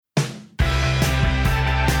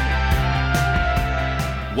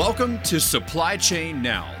Welcome to Supply Chain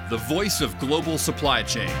Now, the voice of global supply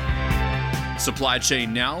chain. Supply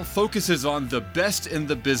Chain Now focuses on the best in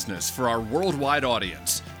the business for our worldwide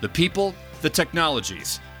audience, the people, the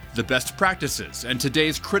technologies, the best practices, and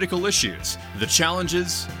today's critical issues, the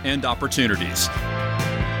challenges and opportunities.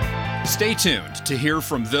 Stay tuned to hear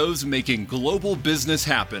from those making global business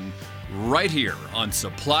happen right here on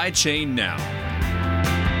Supply Chain Now.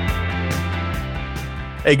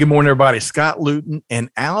 Hey, good morning, everybody. Scott Luton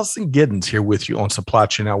and Allison Giddens here with you on Supply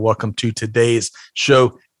Chain Now. Welcome to today's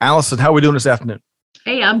show. Allison, how are we doing this afternoon?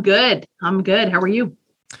 Hey, I'm good. How are you?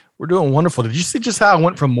 We're doing wonderful. Did you see just how I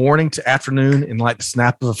went from morning to afternoon in like the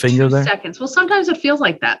snap of a finger there? 2 seconds. Well, sometimes it feels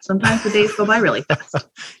like that. Sometimes the days go by really fast.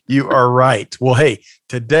 You are right. Well, hey,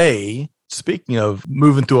 today, speaking of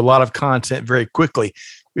moving through a lot of content very quickly,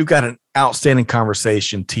 we've got an outstanding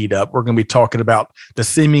conversation teed up. We're going to be talking about the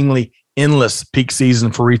seemingly endless peak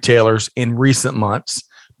season for retailers in recent months,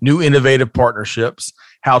 new innovative partnerships,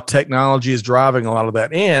 how technology is driving a lot of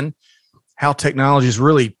that, and how technology is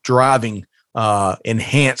really driving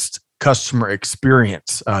enhanced customer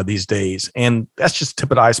experience these days. And that's just the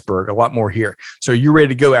tip of the iceberg, a lot more here. So are you ready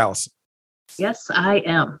to go, Allison? Yes, I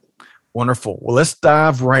am. Wonderful. Well, let's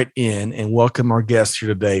dive right in and welcome our guests here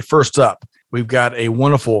today. First up, we've got a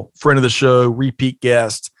wonderful friend of the show, repeat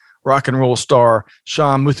guest, rock and roll star,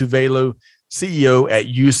 Sean Muthuvelu, CEO at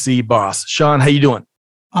UC Boss. Sean, how you doing?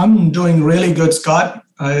 I'm doing really good, Scott.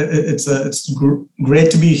 It's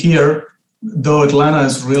great to be here, though Atlanta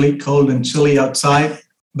is really cold and chilly outside,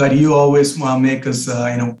 but you always make us,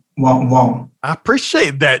 warm. I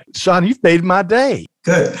appreciate that, Sean. You've made my day.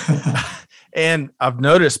 Good. And I've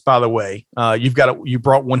noticed, by the way, you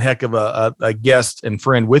brought one heck of a guest and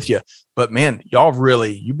friend with you. But man,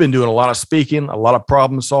 you've been doing a lot of speaking, a lot of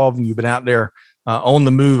problem solving. You've been out there on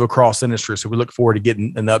the move across industry. So we look forward to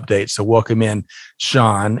getting an update. So welcome in,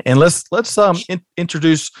 Sean. And let's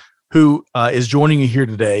introduce who is joining you here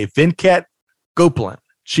today. Venkat Gopalan,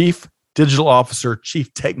 Chief Digital Officer,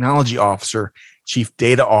 Chief Technology Officer, Chief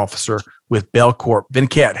Data Officer with Bell Corp.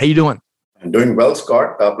 Venkat, how you doing? I'm doing well,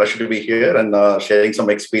 Scott. Pleasure to be here and sharing some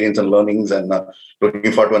experience and learnings, and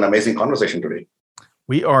looking forward to an amazing conversation today.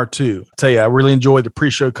 We are too. I tell you, I really enjoyed the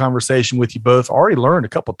pre-show conversation with you both. Already learned a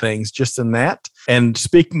couple things just in that. And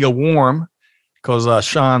speaking of warm, because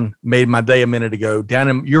Sean made my day a minute ago,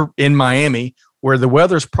 you're in Miami, where the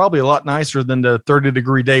weather's probably a lot nicer than the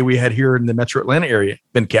 30-degree day we had here in the Metro Atlanta area.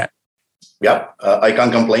 Venkat. Yeah, I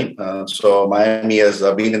can't complain. So Miami has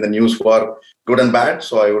been in the news for good and bad.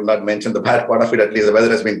 So I would not mention the bad part of it. At least the weather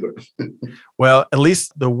has been good. Well, at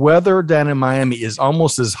least the weather down in Miami is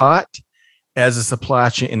almost as hot as the supply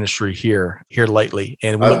chain industry here lately.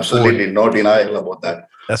 And absolutely no denial about that.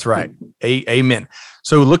 That's right. Amen.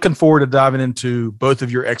 So looking forward to diving into both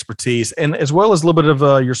of your expertise and as well as a little bit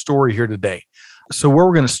of your story here today. So where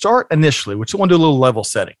we're going to start initially, which I want to do a little level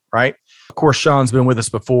setting, right? Of course, Sean's been with us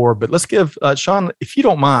before, but let's give Sean, if you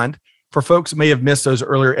don't mind, for folks that may have missed those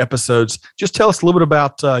earlier episodes, just tell us a little bit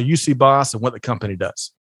about UC Boss and what the company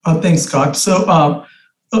does. Thanks, Scott. So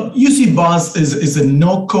UC Boss is a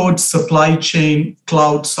no-code supply chain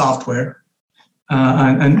cloud software.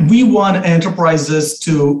 And we want enterprises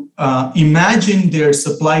to imagine their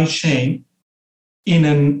supply chain in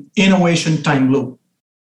an innovation time loop.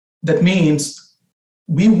 That means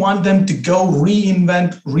we want them to go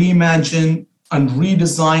reinvent, reimagine, and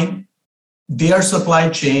redesign their supply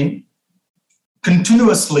chain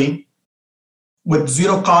continuously with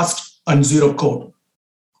zero cost and zero code,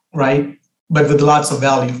 right? But with lots of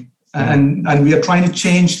value. And we are trying to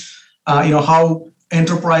change, how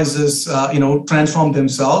enterprises, transform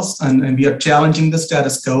themselves. And we are challenging the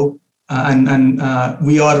status quo. And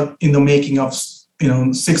we are in the making of,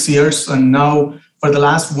 6 years. And now for the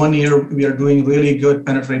last 1 year, we are doing really good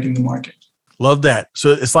penetrating the market. Love that.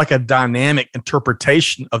 So it's like a dynamic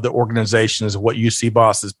interpretation of the organization is what UC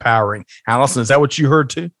Boss is powering. Allison, is that what you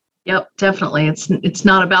heard too? Yep, definitely. It's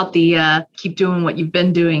not about the keep doing what you've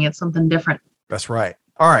been doing. It's something different. That's right.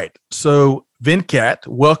 All right. So Venkat,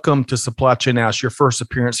 welcome to Supply Chain Now. It's your first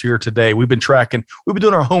appearance here today. We've been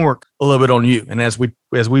doing our homework a little bit on you. And as we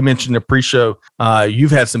mentioned in the pre-show,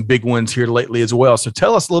 you've had some big wins here lately as well. So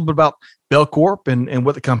tell us a little bit about Bell Corp and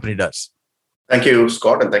what the company does. Thank you,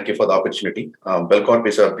 Scott, and thank you for the opportunity. Bell Corp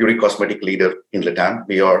is a beauty cosmetic leader in LATAM.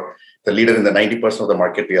 We are the leader in the 90% of the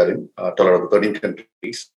market we are in, to around 13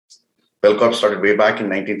 countries. Bell Corp started way back in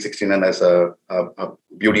 1969 as a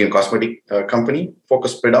beauty and cosmetic company,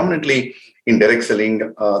 focused predominantly in direct selling.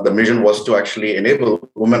 The mission was to actually enable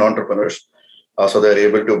women entrepreneurs so they're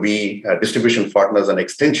able to be distribution partners and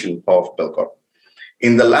extension of Bell Corp.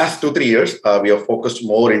 In the last 2-3 years, we have focused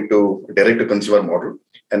more into direct-to-consumer model.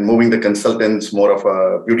 and moving the consultants more of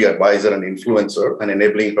a beauty advisor and influencer, and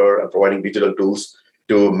enabling her and providing digital tools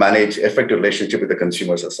to manage effective relationship with the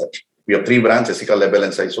consumers as such. We have 3 brands, Jessica, Lebel,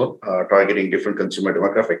 and Sizone, targeting different consumer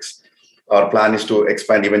demographics. Our plan is to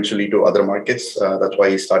expand eventually to other markets. That's why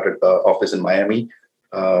he started the office in Miami,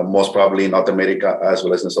 most probably in North America as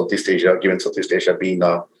well as in Southeast Asia, given Southeast Asia being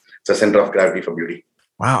the center of gravity for beauty.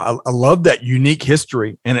 Wow, I love that unique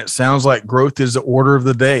history, and it sounds like growth is the order of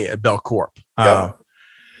the day at Belcorp. Yeah.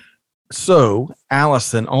 So,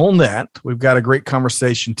 Allison, on that, we've got a great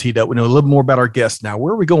conversation teed up. We know a little more about our guests now.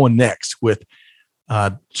 Where are we going next with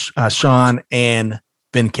Sean and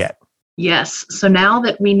Venkat? Yes. So now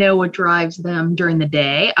that we know what drives them during the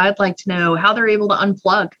day, I'd like to know how they're able to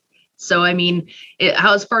unplug. So, I mean,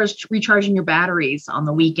 how as far as recharging your batteries on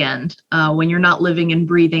the weekend when you're not living and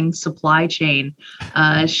breathing supply chain,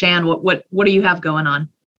 Shan, what do you have going on?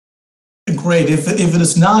 Great. If it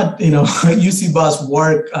is not, UC Boss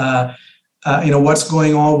work, what's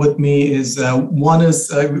going on with me is one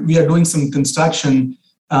is we are doing some construction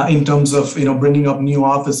in terms of, bringing up new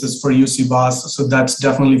offices for UC Boss. So that's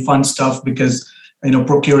definitely fun stuff because,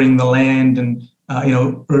 procuring the land and,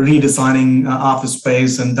 redesigning office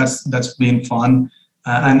space, and that's been fun.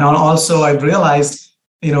 And also I've realized,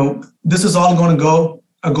 this is all going to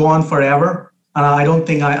go on forever. I don't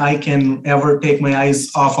think I can ever take my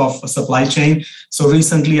eyes off of a supply chain. So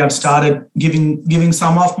recently I've started giving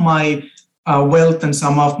some of my wealth and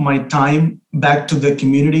some of my time back to the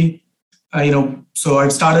community. So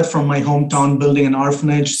I've started from my hometown building an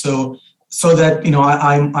orphanage. So that,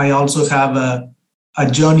 I also have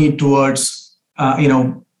a journey towards,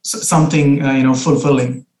 something,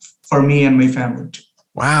 fulfilling for me and my family.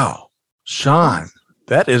 Wow. Sean,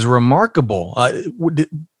 that is remarkable.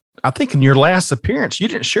 I think in your last appearance, you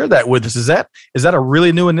didn't share that with us. Is that a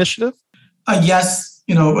really new initiative? Yes.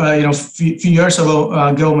 A few years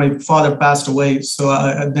ago, my father passed away. So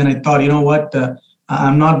then I thought, what?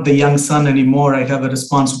 I'm not the young son anymore. I have a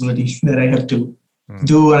responsibility that I have to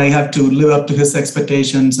do, and I have to live up to his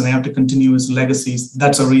expectations, and I have to continue his legacies.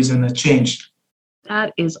 That's a reason it changed.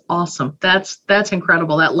 That is awesome. That's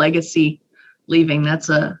incredible. That legacy leaving. That's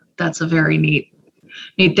a very neat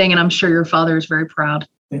thing, and I'm sure your father is very proud.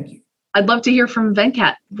 Thank you. I'd love to hear from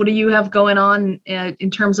Venkat. What do you have going on in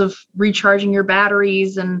terms of recharging your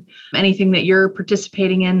batteries and anything that you're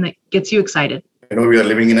participating in that gets you excited? We are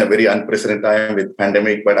living in a very unprecedented time with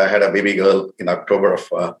pandemic, but I had a baby girl in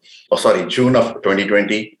June of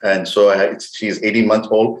 2020. And so she's 18 months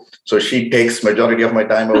old. So she takes majority of my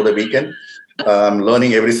time over the weekend. I'm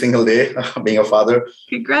learning every single day being a father.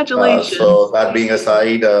 Congratulations. So that being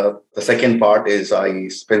aside, the second part is I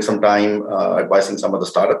spend some time advising some of the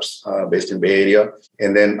startups based in Bay Area.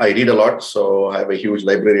 And then I read a lot. So I have a huge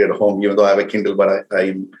library at home, even though I have a Kindle, but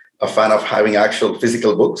I'm a fan of having actual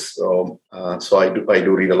physical books. So I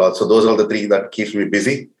do read a lot. So those are the 3 that keeps me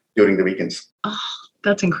busy during the weekends. Oh,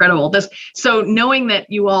 that's incredible. So knowing that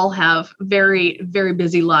you all have very, very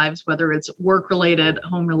busy lives, whether it's work-related,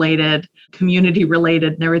 home-related,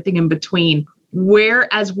 community-related, and everything in between,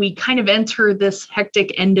 where as we kind of enter this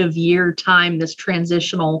hectic end-of-year time, this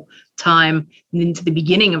transitional time into the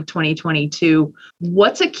beginning of 2022,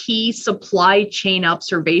 what's a key supply chain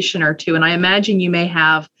observation or two? And I imagine you may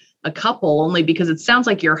have a couple, only because it sounds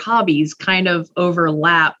like your hobbies kind of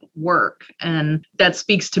overlap work. And that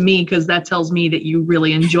speaks to me because that tells me that you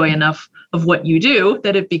really enjoy enough of what you do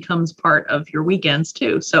that it becomes part of your weekends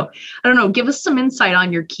too. So I don't know, give us some insight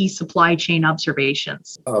on your key supply chain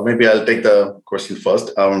observations. Maybe I'll take the question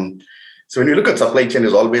first. So when you look at supply chain,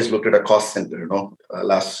 is always looked at a cost center,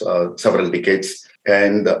 last several decades.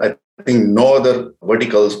 And I think no other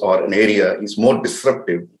verticals or an area is more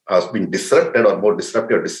disruptive, has been disrupted or more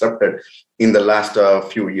disrupted in the last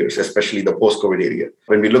few years, especially the post-COVID area.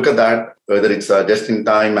 When we look at that, whether it's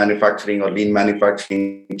just-in-time manufacturing or lean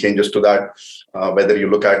manufacturing changes to that, whether you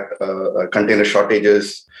look at container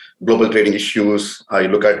shortages, global trading issues, you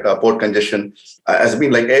look at port congestion, has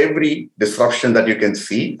been like every disruption that you can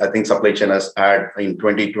see. I think supply chain has had in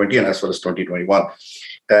 2020 and as well as 2021.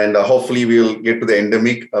 And hopefully we'll get to the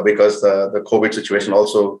endemic because the COVID situation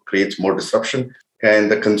also creates more disruption.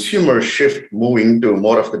 And the consumer shift moving to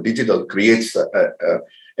more of the digital creates an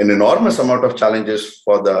enormous amount of challenges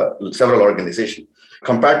for the several organizations.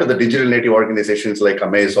 Compared to the digital native organizations like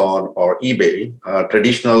Amazon or eBay,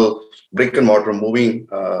 traditional brick and mortar moving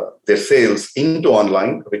their sales into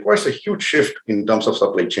online requires a huge shift in terms of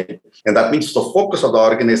supply chain. And that means the focus of the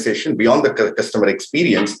organization beyond the customer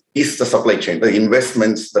experience is the supply chain, the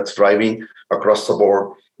investments that's driving across the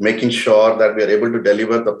board making sure that we are able to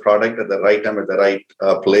deliver the product at the right time, at the right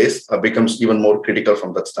place, becomes even more critical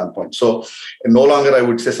from that standpoint. So no longer, I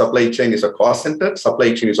would say, supply chain is a cost center.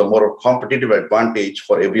 Supply chain is a more competitive advantage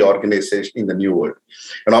for every organization in the new world.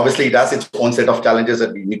 And obviously, it has its own set of challenges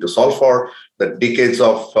that we need to solve for. The decades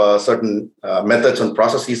of certain methods and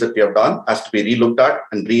processes that we have done has to be relooked at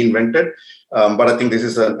and reinvented. But I think this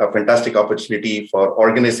is a fantastic opportunity for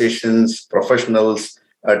organizations, professionals,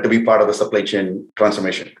 to be part of the supply chain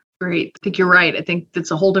transformation. Great. I think you're right. I think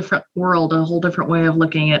it's a whole different world, a whole different way of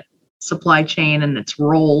looking at supply chain and its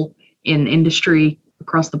role in industry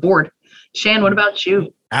across the board. Shan, what about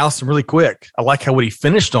you? Allison, really quick. I like how what he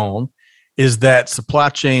finished on is that supply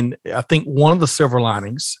chain. I think one of the silver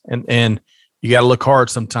linings, and you got to look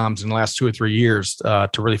hard sometimes in the last 2 or 3 years to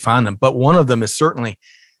really find them. But one of them is certainly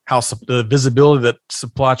how the visibility that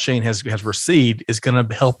supply chain has received is going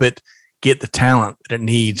to help it get the talent that it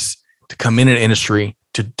needs to come in an industry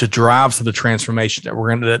to drive some of the transformation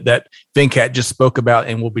that Venkat just spoke about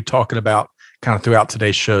and we'll be talking about kind of throughout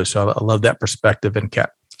today's show. So I love that perspective, Venkat.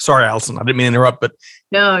 Sorry, Allison, I didn't mean to interrupt, but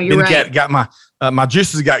no, you're Venkat right. Got my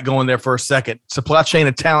juices got going there for a second. Supply chain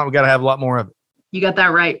and talent, we got to have a lot more of it. You got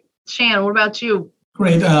that right. Shan, what about you?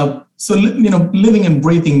 Great. So, living and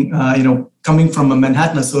breathing, coming from a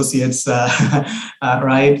Manhattan Associates,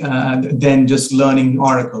 right, then just learning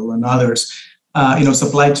Oracle and others,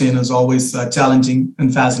 supply chain is always challenging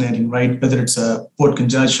and fascinating, right? Whether it's port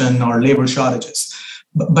congestion or labor shortages.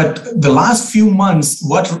 But the last few months,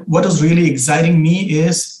 what is really exciting me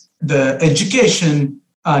is the education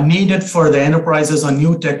needed for the enterprises on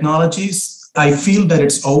new technologies. I feel that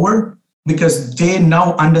it's over because they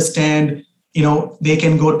now understand, they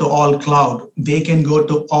can go to all cloud, they can go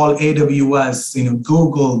to all AWS,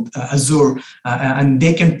 Google, Azure, and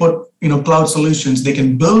they can put, cloud solutions, they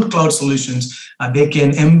can build cloud solutions, they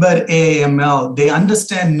can embed AML, they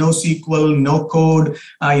understand NoSQL, no code,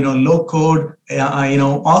 low code,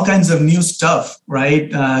 all kinds of new stuff,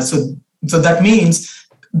 right? So that means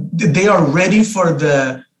they are ready for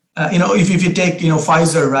the, if you take,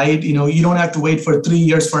 Pfizer, right, you don't have to wait for 3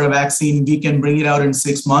 years for a vaccine. We can bring it out in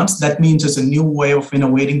 6 months. That means it's a new way of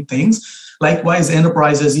innovating things. Likewise,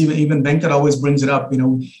 enterprises, even Venkat always brings it up.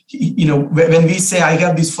 When we say I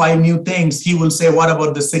have these 5 new things, he will say, what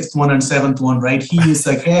about the 6th one and 7th one, right? He is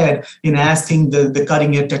ahead in asking the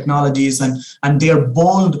cutting edge technologies and they are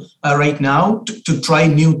bold right now to try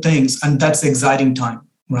new things. And that's exciting time,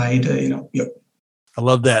 right? I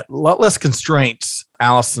love that. A lot less constraints,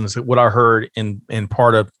 Allison, is what I heard in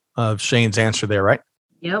part of Shane's answer there, right?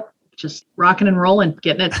 Yep. Just rocking and rolling,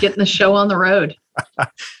 getting the show on the road.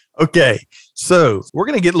 Okay. So we're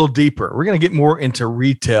going to get a little deeper. We're going to get more into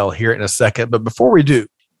retail here in a second. But before we do,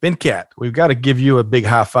 Venkat, we've got to give you a big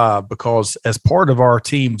high five because as part of our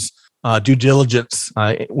team's due diligence,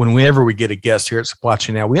 whenever we get a guest here at Supply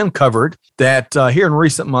Chain Now, we uncovered that here in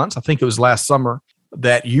recent months, I think it was last summer,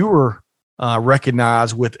 that you were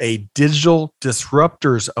recognized with a Digital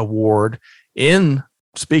Disruptors Award in,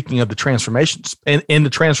 speaking of the transformations, in the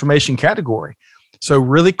transformation category. So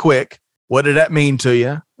really quick, what did that mean to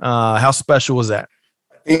you? How special was that?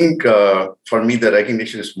 I think for me, the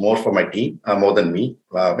recognition is more for my team, more than me.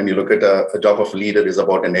 When you look at a job of leader is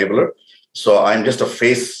about enabler. So I'm just a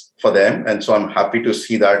face for them. And so I'm happy to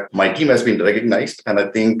see that my team has been recognized. And I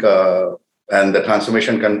think and the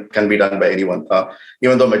transformation can be done by anyone.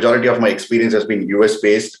 Even though majority of my experience has been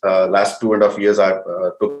US-based, last 2.5 years, I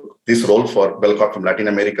took this role for Belcorp from Latin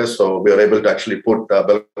America. So we were able to actually put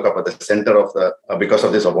Belcorp at the center of because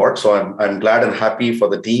of this award. So I'm glad and happy for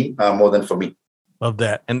the team more than for me. Love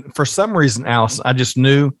that. And for some reason, Allison, I just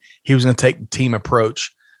knew he was going to take the team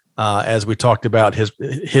approach as we talked about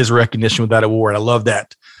his recognition with that award. I love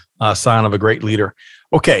that sign of a great leader.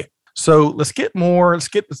 Okay. So let's do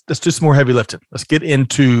some more heavy lifting. Let's get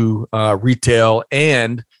into retail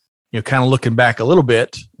and, kind of looking back a little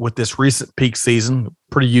bit with this recent peak season,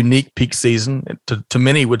 pretty unique peak season. To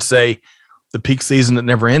many would say the peak season that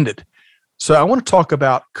never ended. So I want to talk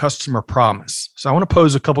about customer promise. So I want to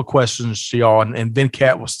pose a couple questions to y'all, and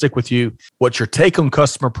Venkat will stick with you. What's your take on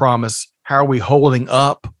customer promise? How are we holding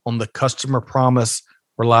up on the customer promise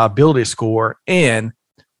reliability score? And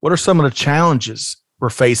what are some of the challenges we're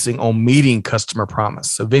facing on meeting customer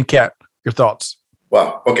promise? So Venkat, your thoughts.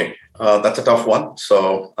 Wow. Okay. That's a tough one.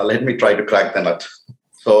 So let me try to crack that nut.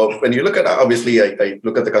 So when you look at, obviously, I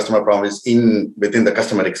look at the customer promise within the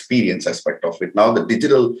customer experience aspect of it. Now the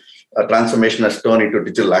digital transformation has turned into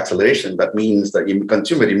digital acceleration. That means that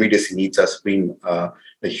consumer immediacy needs has been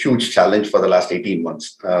a huge challenge for the last 18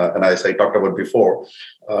 months. And as I talked about before,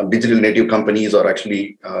 digital native companies are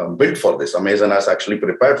actually built for this. Amazon has actually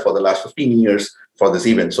prepared for the last 15 years for this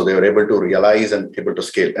event. So they were able to realize and able to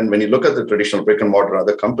scale. And when you look at the traditional brick and mortar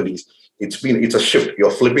other companies, it's a shift.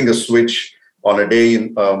 You're flipping a switch on a day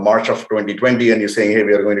in March of 2020, and you're saying, hey,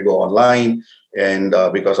 we are going to go online. And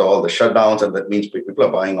because of all the shutdowns, and that means people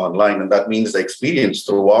are buying online. And that means the experience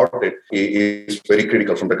throughout it is very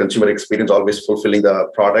critical. From the consumer experience, always fulfilling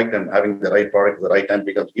the product and having the right product at the right time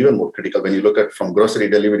becomes even more critical. When you look at from grocery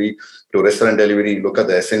delivery to restaurant delivery, you look at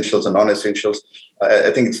the essentials and non-essentials.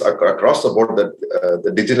 I think it's across the board that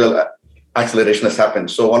the digital acceleration has happened.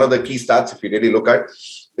 So one of the key stats, if you really look at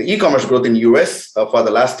the e-commerce growth in US for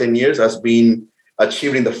the last 10 years has been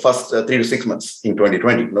achieved in the first 3 to 6 months in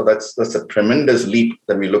 2020. That's a tremendous leap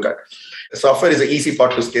that we look at. Software is an easy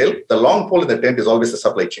part to scale. The long pole in the tent is always the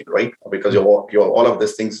supply chain, right? Because you have all of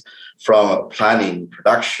these things from planning,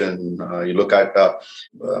 production, you look at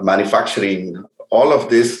manufacturing. All of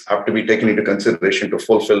this have to be taken into consideration to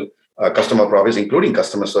fulfill customer promise, including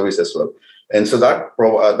customer service as well. And so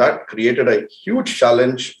that created a huge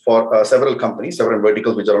challenge for several companies, several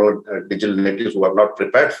verticals, which are all digital natives who are not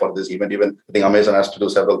prepared for this event. Even I think Amazon has to do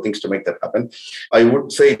several things to make that happen. I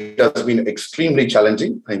would say it has been extremely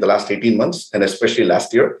challenging in the last 18 months, and especially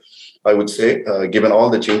last year. I would say, given all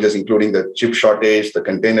the changes, including the chip shortage, the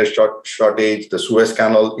container shortage, the Suez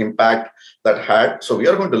Canal impact that had. So we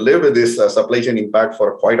are going to live with this supply chain impact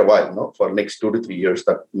for quite a while, for the next 2 to 3 years,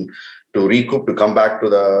 to recoup, to come back to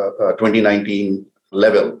the 2019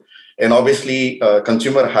 level. And obviously,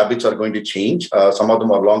 consumer habits are going to change. Some of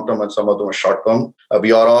them are long-term and some of them are short-term.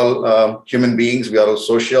 We are all human beings. We are all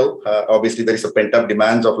social. Obviously, there is a pent-up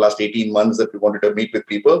demands of last 18 months that we wanted to meet with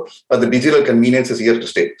people. But the digital convenience is here to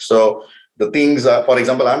stay. So the things, for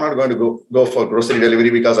example, I'm not going to go for grocery delivery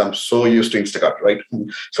because I'm so used to Instacart, right?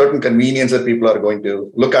 Certain convenience that people are going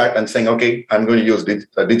to look at and saying, okay, I'm going to use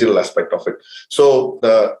the digital aspect of it. So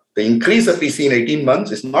the increase that we see in 18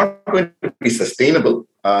 months is not going to be sustainable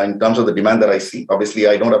in terms of the demand that I see. Obviously,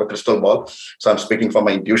 I don't have a crystal ball, so I'm speaking from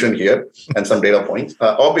my intuition here and some data points.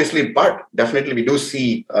 Obviously, but definitely we do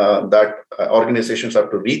see that organizations have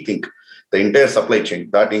to rethink the entire supply chain.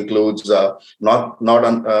 That includes not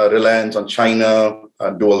on reliance on China.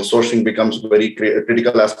 Dual sourcing becomes very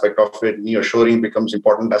critical aspect of it. Nearshoring becomes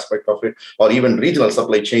important aspect of it, or even regional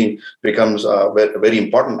supply chain becomes a very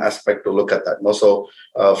important aspect to look at that. And also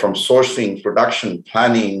from sourcing, production,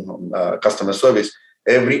 planning, customer service,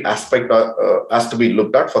 every aspect has to be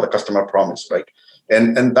looked at for the customer promise, right?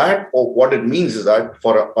 And that, what it means is that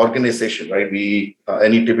for an organization, right,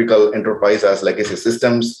 any typical enterprise has legacy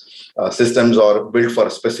systems. Systems are built for a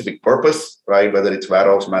specific purpose, right? Whether it's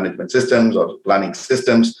warehouse management systems or planning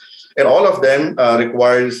systems. And all of them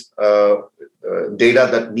requires data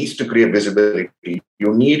that needs to create visibility.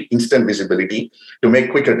 You need instant visibility to make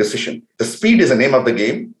quicker decision. The speed is the name of the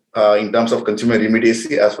game in terms of consumer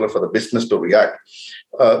immediacy as well as for the business to react.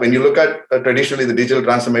 When you look at traditionally the digital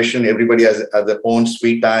transformation, everybody has their own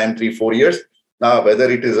sweet time, 3-4 years. Now, whether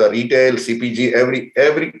it is a retail, CPG,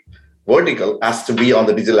 every vertical has to be on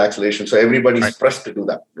the digital acceleration. So everybody's pressed to do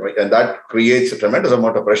that, right? And that creates a tremendous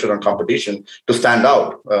amount of pressure on competition to stand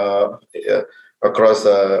out across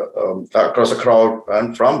a crowd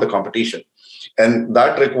and from the competition. And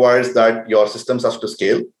that requires that your systems have to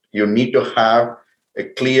scale. You need to have a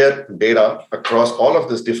clear data across all of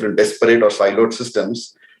these different disparate or siloed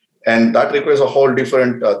systems. And that requires a whole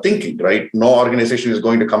different thinking, right? No organization is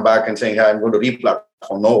going to come back and saying, hey, I'm going to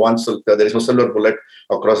re-platform. There is no silver bullet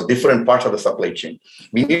across different parts of the supply chain.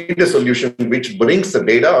 We need a solution which brings the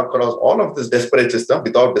data across all of this disparate system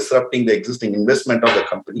without disrupting the existing investment of the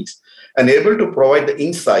companies and able to provide the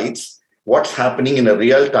insights, what's happening in a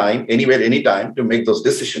real time, anywhere, anytime to make those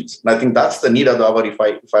decisions. And I think that's the need of the hour, if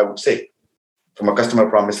I would say, from a customer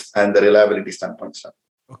promise and the reliability standpoint.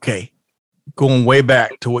 Okay. Going way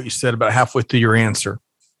back to what you said about halfway through your answer,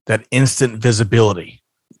 that instant visibility.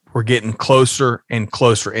 We're getting closer and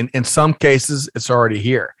closer. And in some cases, it's already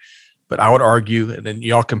here. But I would argue, and then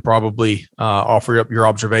y'all can probably offer up your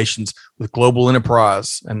observations with global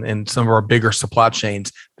enterprise and some of our bigger supply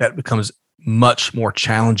chains, that becomes much more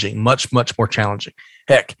challenging, much more challenging.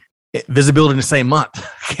 Heck, visibility in the same month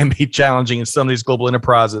can be challenging in some of these global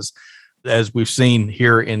enterprises, as we've seen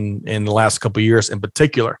here in the last couple of years in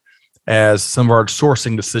particular, as some of our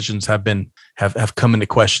sourcing decisions have come into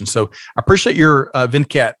question. So I appreciate your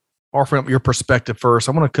Venkat offering up your perspective first.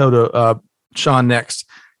 I want to go to Sean next.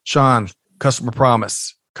 Sean, customer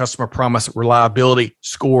promise, reliability,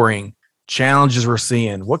 scoring, challenges we're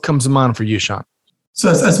seeing. What comes to mind for you, Sean? So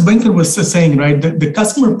as Venkat was saying, right, the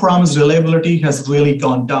customer promise reliability has really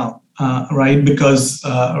gone down, right? Because,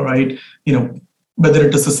 right, whether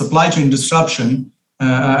it is a supply chain disruption,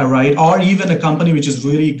 right, or even a company which is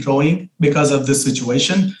really growing because of this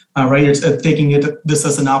situation, right, it's taking this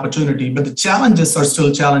as an opportunity. But the challenges are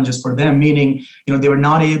still challenges for them, meaning, they were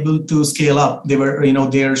not able to scale up. They were,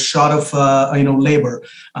 they're short of, labor.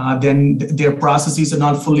 Then their processes are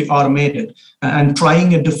not fully automated. And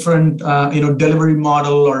trying a different, delivery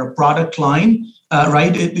model or a product line,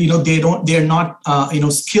 right, they're not,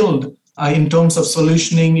 skilled in terms of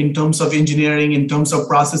solutioning, in terms of engineering, in terms of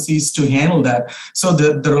processes to handle that. So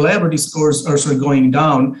the reliability scores are sort of going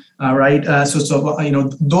down, right? So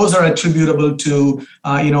those are attributable to,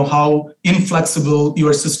 how inflexible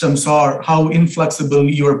your systems are, how inflexible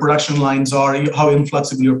your production lines are, how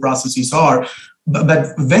inflexible your processes are.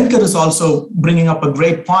 But Venkat is also bringing up a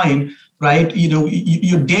great point, right?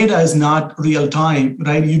 Your data is not real time,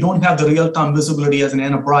 right? You don't have the real time visibility as an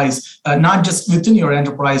enterprise, not just within your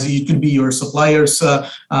enterprise. It could be your suppliers,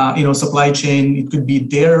 supply chain. It could be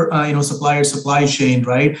their, supplier supply chain,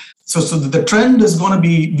 right? So the trend is going to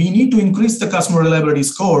be, we need to increase the customer reliability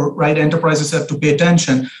score, right? Enterprises have to pay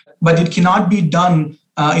attention, but it cannot be done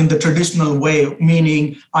in the traditional way,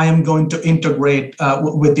 meaning I am going to integrate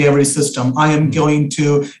with every system. I am going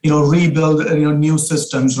to, rebuild, new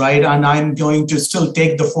systems, right? And I'm going to still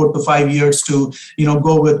take the 4 to 5 years to,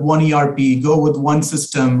 go with one ERP, go with one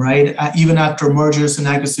system, right? Even after mergers and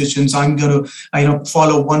acquisitions, I'm going to,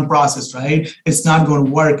 follow one process, right? It's not going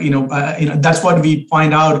to work. That's what we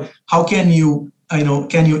find out. How can you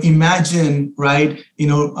imagine, right?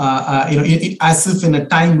 As if in a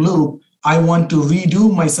time loop, I want to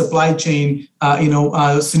redo my supply chain,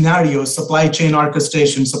 scenarios, supply chain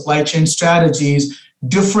orchestration, supply chain strategies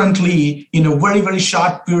differently in a very, very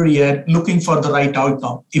short period, looking for the right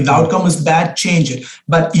outcome. If the outcome is bad, change it.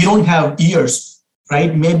 But you don't have years,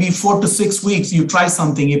 right? Maybe 4 to 6 weeks, you try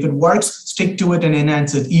something. If it works, stick to it and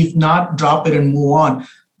enhance it. If not, drop it and move on.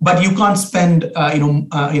 But you can't spend,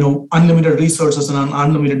 unlimited resources and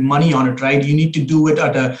unlimited money on it, right? You need to do it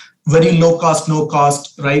at a very low cost, no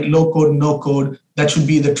cost, right? Low code, no code. That should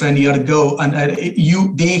be the trend you got to go. And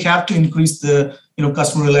they have to increase the,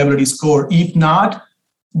 customer reliability score. If not,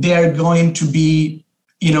 they're going to be,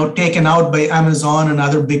 taken out by Amazon and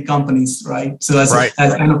other big companies, right? So as I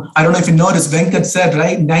don't know if you noticed, Venkat said,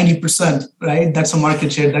 right, 90%, right? That's a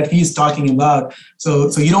market share that he's talking about. So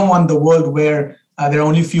you don't want the world where there are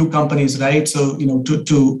only few companies, right? So,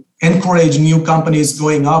 to encourage new companies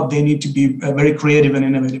going up, they need to be very creative and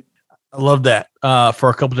innovative. I love that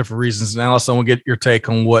for a couple of different reasons. And Alice, I want to get your take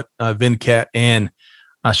on what Venkat and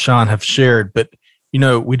Sean have shared. But,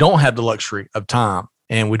 we don't have the luxury of time,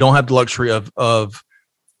 and we don't have the luxury of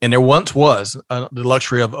and there once was the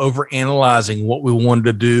luxury of overanalyzing what we wanted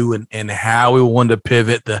to do and how we wanted to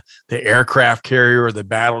pivot the aircraft carrier or the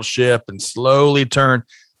battleship and slowly turn.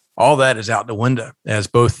 All that is out the window, as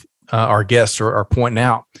both our guests are pointing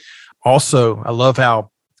out. Also, I love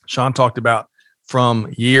how Sean talked about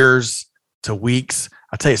from years to weeks.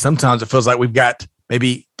 I tell you, sometimes it feels like we've got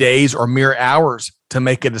maybe days or mere hours to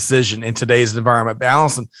make a decision in today's environment. But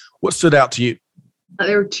Allison, what stood out to you?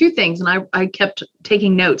 There were two things, and I kept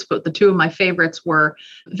taking notes, but the two of my favorites were,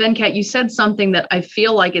 Venkat, you said something that I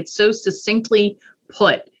feel like it's so succinctly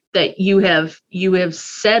put that you have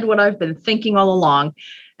said what I've been thinking all along.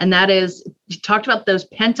 And that is, you talked about those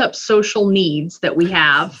pent-up social needs that we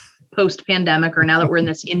have post-pandemic, or now that we're in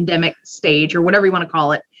this endemic stage, or whatever you want to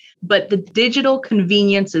call it. But the digital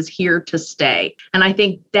convenience is here to stay. And I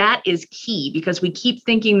think that is key, because we keep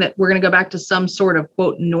thinking that we're going to go back to some sort of,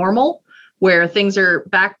 quote, normal, where things are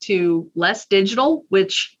back to less digital,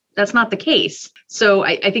 which that's not the case. So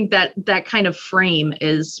I think that kind of frame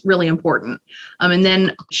is really important. And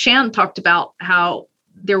then Shan talked about how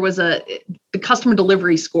there was the customer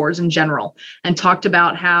delivery scores in general, and talked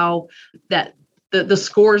about how that the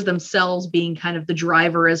scores themselves being kind of the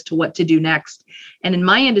driver as to what to do next. And in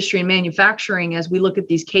my industry, in manufacturing, as we look at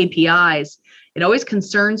these KPIs, it always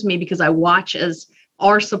concerns me, because I watch as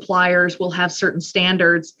our suppliers will have certain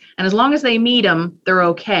standards, and as long as they meet them, they're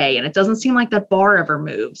okay. And it doesn't seem like that bar ever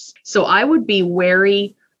moves. So I would be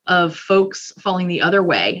wary of folks falling the other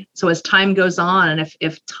way. So as time goes on, and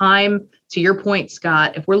if time, to your point,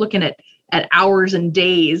 Scott, if we're looking at hours and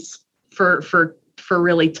days for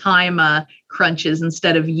really time crunches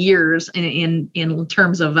instead of years in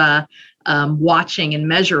terms of watching and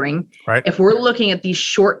measuring. Right. If we're looking at these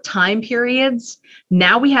short time periods,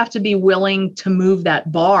 now we have to be willing to move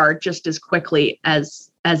that bar just as quickly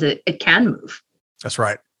as it can move. That's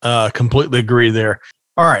right. Completely agree there.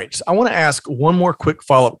 All right. So I want to ask one more quick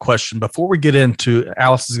follow-up question before we get into,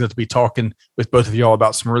 Alice is going to be talking with both of y'all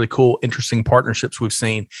about some really cool, interesting partnerships we've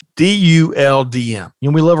seen. DULDM.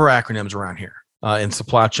 We love our acronyms around here in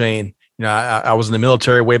supply chain. I was in the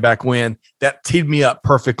military way back when. That teed me up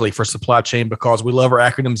perfectly for supply chain because we love our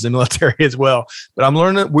acronyms in the military as well. But I'm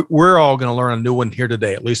learning, we're all going to learn a new one here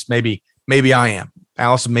today. At least maybe I am.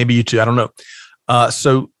 Allison, maybe you too. I don't know.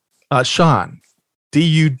 So Sean,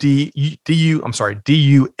 DULDM,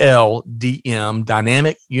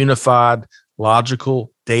 Dynamic Unified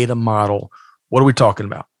Logical Data Model. What are we talking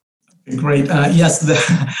about? Great. Yes,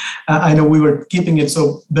 I know we were keeping it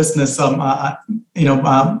so business. I'll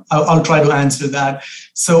try to answer that.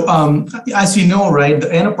 So, as you know, right, the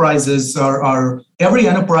enterprises are every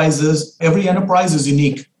enterprise is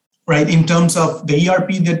unique, right? In terms of the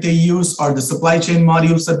ERP that they use, or the supply chain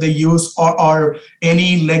modules that they use, or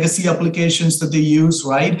any legacy applications that they use,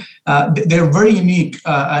 right? They're very unique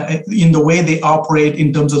in the way they operate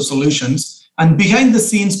in terms of solutions. And behind the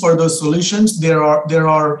scenes for those solutions, there are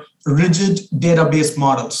rigid database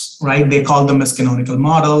models, right? They call them as canonical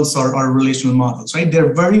models or relational models, right?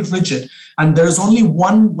 They're very rigid. And there's only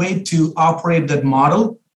one way to operate that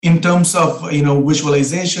model in terms of,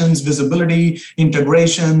 visualizations, visibility,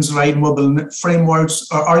 integrations, right? Mobile frameworks,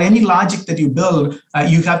 or any logic that you build,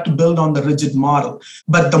 you have to build on the rigid model.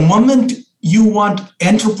 But the moment you want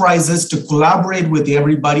enterprises to collaborate with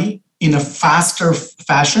everybody in a faster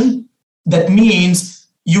fashion, that means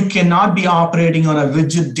you cannot be operating on a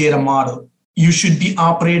rigid data model. You should be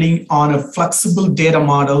operating on a flexible data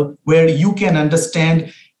model where you can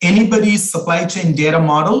understand anybody's supply chain data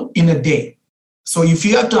model in a day. So if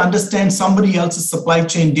you have to understand somebody else's supply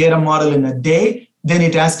chain data model in a day, then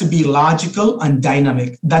it has to be logical and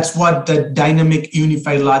dynamic. That's what the dynamic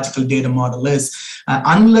unified logical data model is.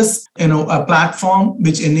 Unless a platform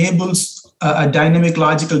which enables a dynamic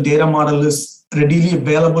logical data model is readily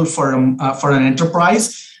available for an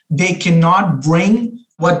enterprise, they cannot bring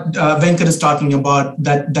what Venkat is talking about,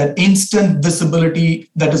 that instant visibility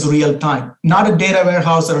that is real time, not a data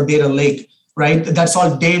warehouse or a data lake, right? That's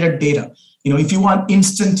all data. If you want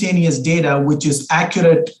instantaneous data, which is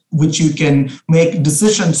accurate, which you can make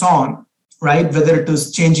decisions on, right? Whether it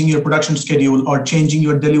is changing your production schedule or changing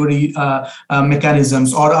your delivery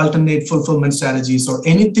mechanisms or alternate fulfillment strategies or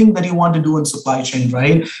anything that you want to do in supply chain,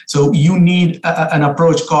 right? So you need an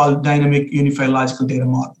approach called Dynamic Unified Logical Data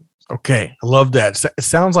Model. Okay, I love that. It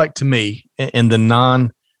sounds like to me, in the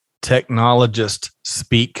non-technologist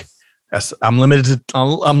speak, I'm limited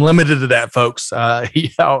to that, folks.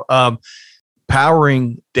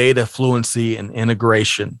 Powering data fluency and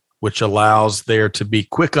integration, which allows there to be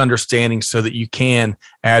quick understanding so that you can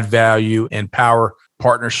add value and power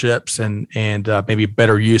partnerships and maybe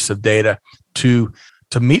better use of data to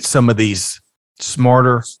meet some of these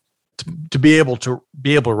smarter, to be able to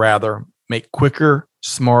rather make quicker,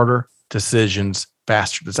 smarter decisions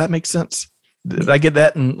faster. Does that make sense? Did I get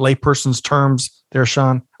that in layperson's terms there,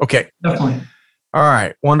 Sean? Okay. Definitely. All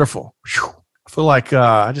right. Wonderful. Whew. I feel like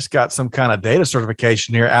I just got some kind of data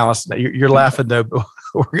certification here, Alice. You're laughing though.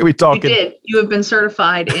 We're going to be talking. You did. You have been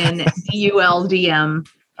certified in DULDM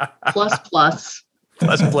plus.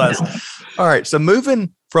 All right. So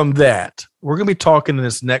moving from that, we're going to be talking in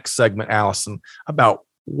this next segment, Allison, about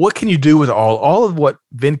what can you do with all of what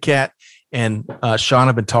Venkat and Sean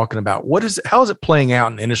have been talking about. How is it playing out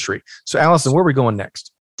in the industry? So Allison, where are we going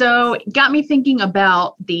next? So it got me thinking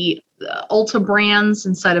about the Ulta brands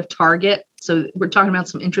inside of Target. So we're talking about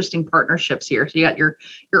some interesting partnerships here. So you got your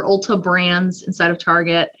Ulta brands inside of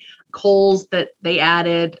Target, Kohl's that they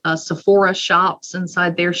added, Sephora shops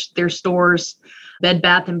inside their stores, Bed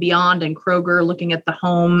Bath & Beyond and Kroger looking at the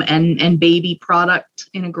home and baby product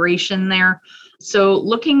integration there. So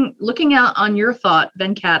looking out on your thought,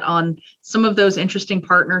 Venkat, on some of those interesting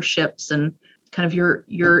partnerships and kind of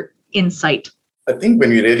your insight. I think when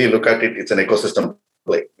we really look at it, it's an ecosystem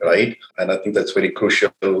play, right? And I think that's very crucial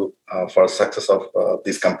for success of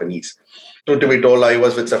these companies. To be told, I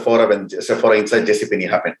was with Sephora when Sephora inside JCPenney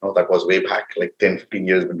happened. That was way back, like 10, 15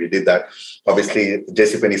 years when we did that. Obviously,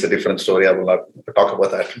 JCPenney is a different story. I will not talk about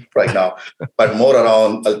that right now. But more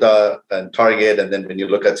around Ulta and Target, and then when you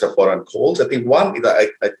look at Sephora and Kohl's, I think one, I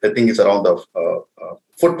think it's around the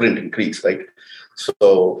footprint increase, right?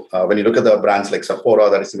 So when you look at the brands like Sephora,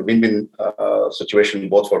 that is a win-win situation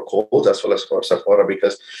both for Kohl's as well as for Sephora,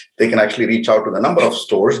 because they can actually reach out to the number of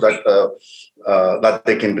stores that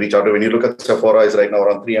they can reach out to. When you look at Sephora, is right now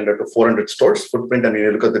around 300 to 400 stores footprint, and when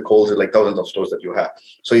you look at the Kohl's, it's like thousands of stores that you have.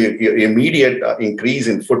 So your immediate increase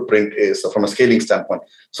in footprint is from a scaling standpoint.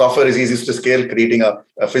 Software is easy to scale. Creating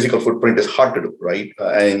a physical footprint is hard to do, right?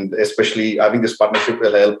 And especially having this partnership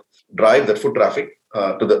will help drive that foot traffic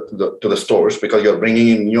to the stores, because you're bringing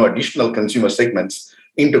in new additional consumer segments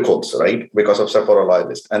into Kohl's, right? Because of Sephora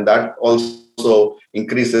Loyalist, and that also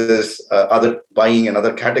increases other buying and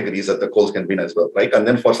other categories that the Kohl's can win as well, right? And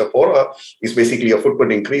then for Sephora, it's basically a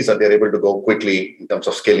footprint increase that they're able to go quickly in terms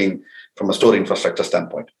of scaling from a store infrastructure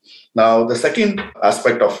standpoint. Now, the second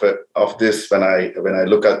aspect of this, when I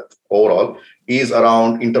look at overall, is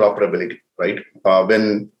around interoperability, right?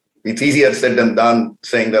 When it's easier said than done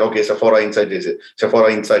saying that, okay, Sephora inside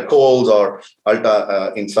Kohl's or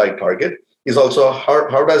Ulta inside Target, is also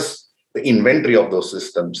how does the inventory of those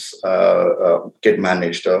systems get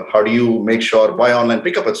managed? How do you make sure buy online,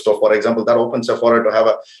 pick up at store, for example, that opens Sephora to have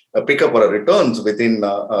a pickup or a returns within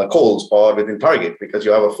Kohl's or within Target, because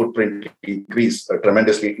you have a footprint increase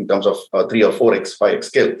tremendously in terms of 3 or 4x, 5x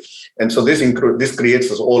scale. And so this creates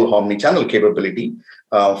this whole omni-channel capability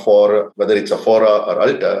for whether it's Sephora or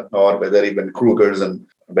Ulta, or whether even Kruger's and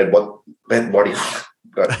Bed Bath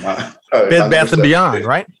and Beyond,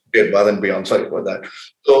 right? Bed Bath and Beyond, sorry about that.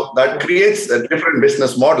 So that creates a different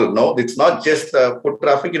business model. No, it's not just foot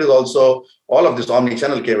traffic, it is also all of this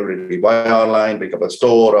omni-channel capability. Buy online, pick up at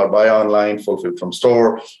store, or buy online, fulfill from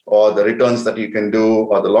store, or the returns that you can do,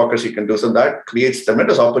 or the lockers you can do. So that creates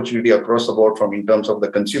tremendous opportunity across the board in terms of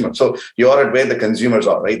the consumer. So you are at where the consumers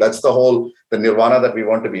are, right? That's the nirvana that we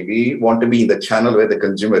want to be. We want to be in the channel where the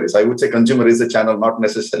consumer is. I would say consumer is the channel, not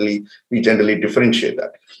necessarily we generally differentiate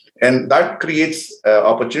that. And that creates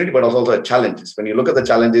opportunity, but also challenges. When you look at the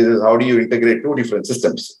challenges, is how do you integrate two different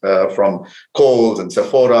systems from Kohl's and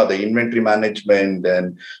Sephora, the inventory management,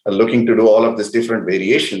 and looking to do all of these different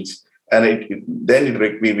variations. And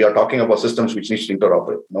we are talking about systems which need to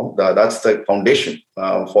interoperate. No, that's the foundation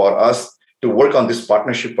for us to work on this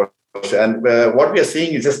partnership. And what we are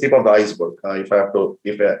seeing is just tip of the iceberg.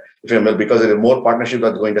 Because there is more partnership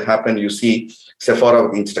that's going to happen. You see Sephora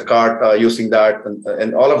with Instacart using that,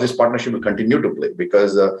 and all of this partnership will continue to play,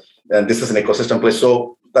 because and this is an ecosystem play.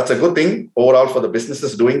 So that's a good thing overall for the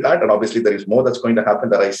businesses doing that. And obviously there is more that's going to happen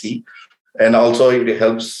that I see. And also it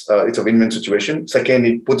helps. It's a win-win situation. Second,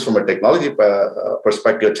 it puts from a technology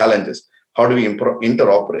perspective challenges. How do we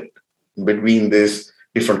interoperate between these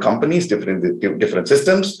different companies, different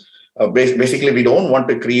systems? Basically, we don't want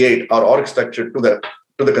to create our org structure to the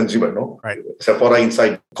consumer. No, right. Sephora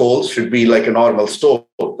inside Kohl's should be like a normal store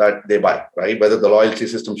that they buy, right? Whether the loyalty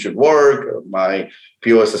system should work, my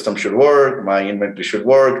POS system should work, my inventory should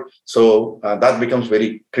work. So that becomes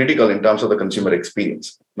very critical in terms of the consumer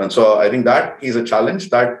experience. And so I think that is a challenge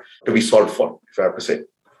that to be solved for, if I have to say,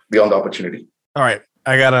 beyond the opportunity. All right.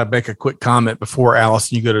 I got to make a quick comment before,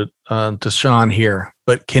 Allison, you go to Sean here.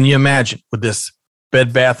 But can you imagine with this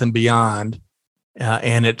Bed Bath and Beyond,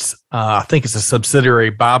 and it's I think it's a subsidiary,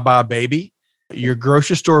 Bye Baby. Your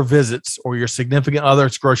grocery store visits or your significant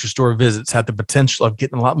other's grocery store visits have the potential of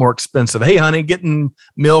getting a lot more expensive. Hey, honey, getting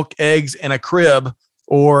milk, eggs, and a crib,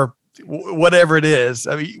 or whatever it is.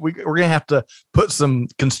 I mean, we're going to have to put some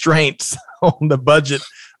constraints on the budget.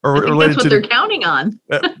 Or I think related that's what they're counting on.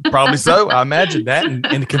 Probably so. I imagine that, and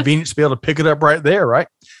the convenience to be able to pick it up right there, right?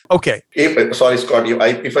 Okay. Sorry, Scott.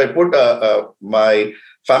 If I put my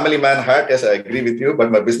family man hat, yes, I agree with you.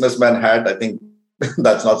 But my businessman hat, I think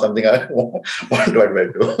that's not something I want to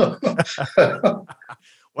admit to.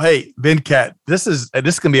 Well, hey, Venkat, this is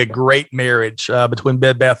going to be a great marriage between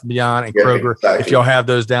Bed Bath & Beyond and Kroger. Exactly. If y'all have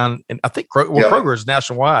those down, and I think Kroger is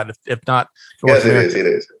nationwide. If not, yes, it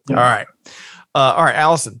is. All right. All right,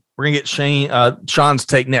 Allison, we're going to get Sean's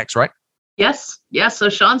take next, right? Yes. So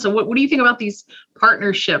Sean, what do you think about these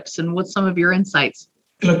partnerships, and what's some of your insights?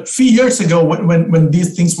 Look, a few years ago when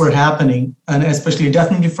these things were happening, and especially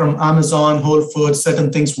definitely from Amazon, Whole Foods, certain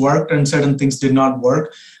things worked and certain things did not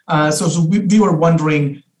work. So we were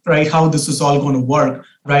wondering, right, how this is all going to work,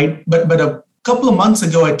 right? But a couple of months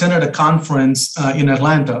ago, I attended a conference in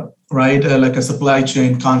Atlanta, right, like a supply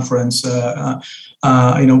chain conference,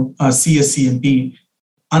 CSCMP.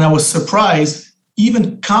 And I was surprised,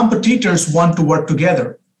 even competitors want to work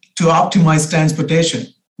together to optimize transportation,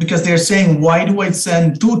 because they're saying, why do I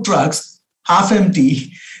send 2 trucks half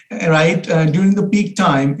empty, right, during the peak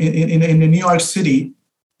time in New York City,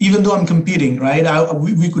 even though I'm competing, right?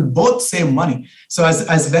 We could both save money. So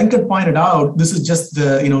as Venkat pointed out, this is just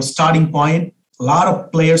the starting point, A lot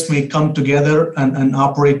of players may come together and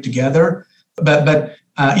operate together. But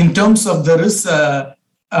in terms of there is,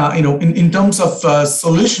 in terms of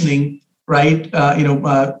solutioning, right?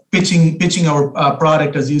 Pitching our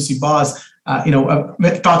product as UC BOSS.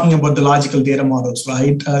 Talking about the logical data models,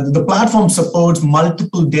 right? The platform supports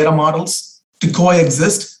multiple data models to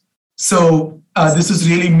coexist. So this is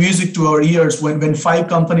really music to our ears when 5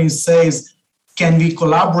 companies says, can we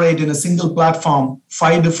collaborate in a single platform,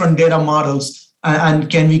 5 different data models, and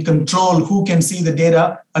can we control who can see the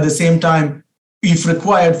data at the same time? If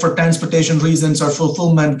required for transportation reasons or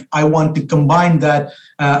fulfillment, I want to combine that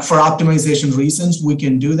for optimization reasons, we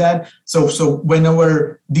can do that. So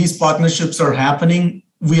whenever these partnerships are happening,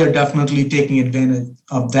 we are definitely taking advantage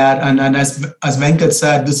of that. And as Venkat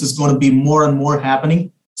said, this is going to be more and more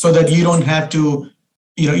happening so that you don't have to,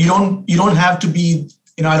 you don't have to be,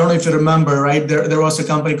 I don't know if you remember, right? There was a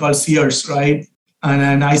company called Sears, right?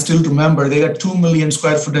 And I still remember they got 2 million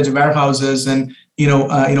square footage warehouses and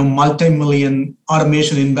multi-million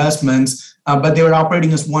automation investments, but they were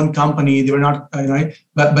operating as one company. They were not, right?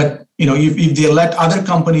 But if they let other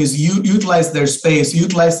companies utilize their space,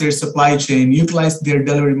 utilize their supply chain, utilize their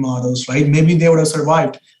delivery models, right? Maybe they would have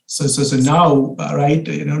survived. So now, right?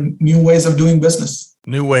 New ways of doing business.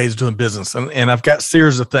 New ways of doing business, and I've got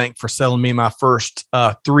Sears to thank for selling me my first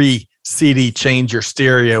 3 CD changer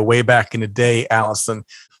stereo way back in the day, Allison.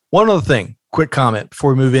 One other thing. Quick comment before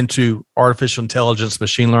we move into artificial intelligence,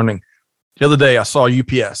 machine learning. The other day, I saw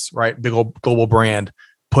UPS, right, big old global brand,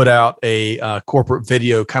 put out a corporate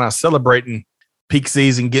video kind of celebrating peak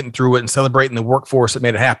season, getting through it and celebrating the workforce that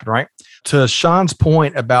made it happen, right? To Sean's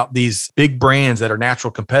point about these big brands that are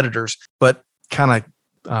natural competitors, but kind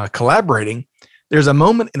of collaborating, there's a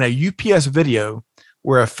moment in a UPS video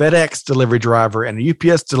where a FedEx delivery driver and a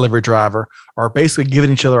UPS delivery driver are basically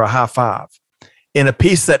giving each other a high five in a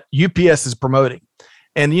piece that UPS is promoting.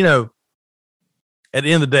 And, at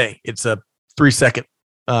the end of the day, it's a 3-second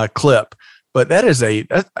clip, but that is in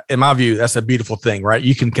my view, that's a beautiful thing, right?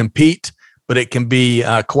 You can compete, but it can be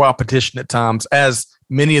co-opetition at times, as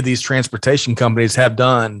many of these transportation companies have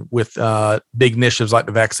done with big initiatives like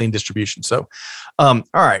the vaccine distribution. So, all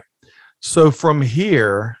right. So from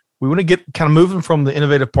here, we want to get kind of moving from the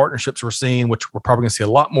innovative partnerships we're seeing, which we're probably going to see a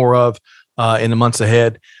lot more of in the months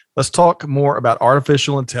ahead. Let's talk more about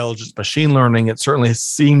artificial intelligence, machine learning. It certainly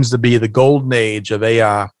seems to be the golden age of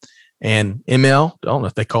AI and ML. I don't know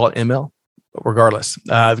if they call it ML, but regardless,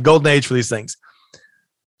 the golden age for these things.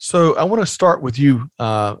 So I want to start with you,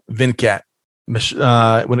 Venkat.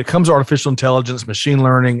 When it comes to artificial intelligence, machine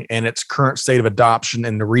learning, and its current state of adoption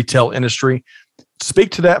in the retail industry,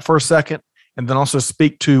 speak to that for a second, and then also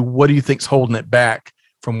speak to what do you think is holding it back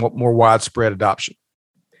from more widespread adoption?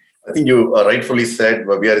 I think you rightfully said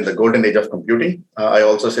we are in the golden age of computing. I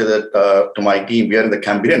also say that to my team, we are in the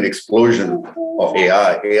Cambrian explosion of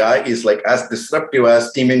AI. AI is like as disruptive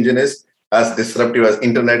as steam engine is, as disruptive as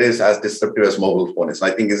internet is, as disruptive as mobile phone is.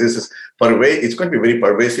 I think this is it's going to be very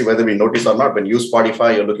pervasive, whether we notice or not. When you use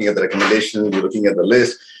Spotify, you're looking at the recommendation, you're looking at the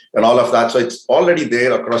list and all of that. So it's already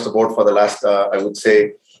there across the board for the last, I would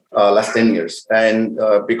say, last 10 years. And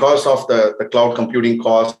because of the cloud computing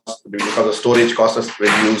costs, because the storage cost has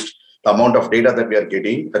reduced, the amount of data that we are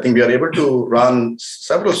getting, I think we are able to run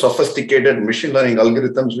several sophisticated machine learning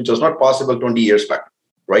algorithms, which was not possible 20 years back,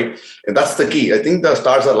 right? And that's the key. I think the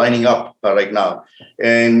stars are lining up right now.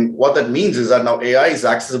 And what that means is that now AI is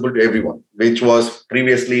accessible to everyone, which was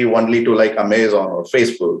previously only to like Amazon or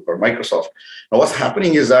Facebook or Microsoft. Now, what's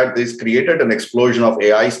happening is that this created an explosion of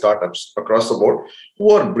AI startups across the board who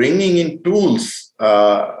are bringing in tools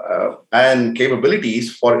and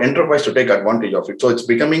capabilities for enterprise to take advantage of it. So it's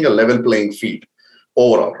becoming a level playing field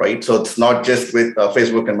overall, right? So it's not just with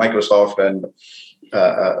Facebook and Microsoft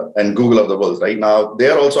and Google of the world. Right now, they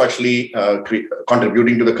are also actually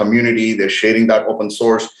contributing to the community. They're sharing that open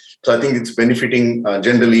source. So I think it's benefiting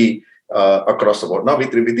generally across the board. Now,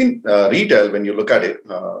 within retail, when you look at it,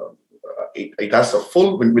 it has a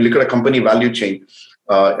full. When we look at a company value chain,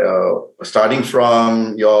 starting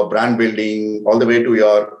from your brand building all the way to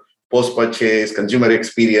your post-purchase consumer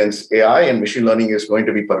experience, AI and machine learning is going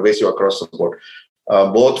to be pervasive across the board,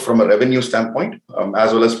 both from a revenue standpoint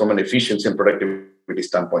as well as from an efficiency and productivity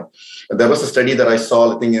standpoint. And there was a study that I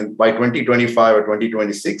saw, I think by 2025 or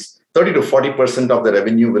 2026, 30 to 40% of the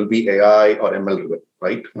revenue will be AI or ML driven,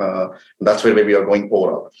 right? That's where we are going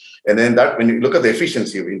overall. And then that, when you look at the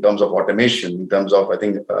efficiency in terms of automation, in terms of, I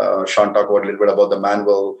think Sean talked about a little bit about the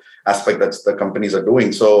manual aspect that the companies are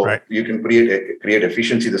doing. So right. You can create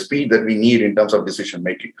efficiency, the speed that we need in terms of decision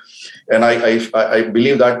making. And I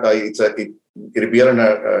believe that we are in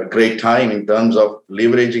a great time in terms of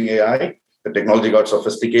leveraging AI the technology got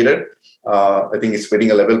sophisticated, I think it's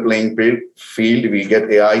creating a level playing field. We get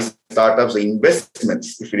AI startups,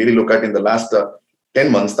 investments. If you really look at in the last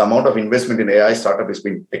 10 months, the amount of investment in AI startup has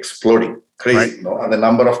been exploding, crazy. Right. And the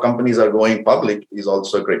number of companies are going public is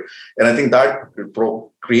also great. And I think that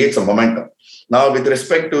creates a momentum. Now, with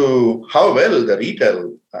respect to how well the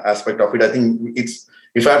retail aspect of it, I think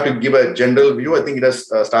if I have to give a general view, I think it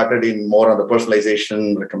has started in more on the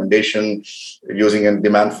personalization, recommendation, using and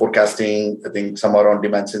demand forecasting. I think some are on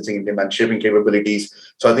demand sensing and demand shaping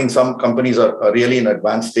capabilities. So I think some companies are really in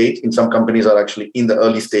advanced stage, and some companies are actually in the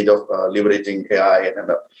early stage of leveraging AI and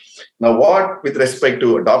ML. Now, what with respect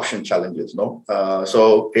to adoption challenges?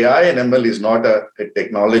 So AI and ML is not a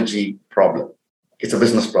technology problem. It's a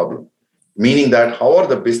business problem, meaning that how are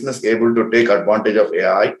the business able to take advantage of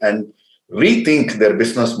AI and rethink their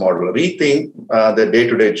business model, rethink their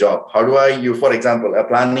day-to-day job. How do you, for example, a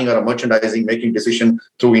planning or a merchandising making decision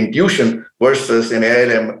through intuition versus an AI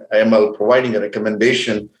ML providing a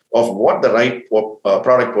recommendation of what the right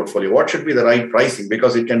product portfolio, what should be the right pricing,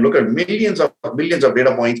 because it can look at billions of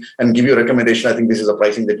data points and give you a recommendation. I think this is a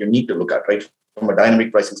pricing that you need to look at, right, from a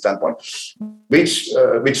dynamic pricing standpoint,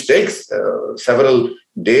 which takes several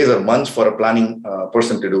days or months for a planning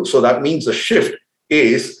person to do. So that means the shift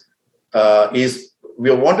is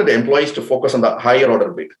we wanted the employees to focus on the higher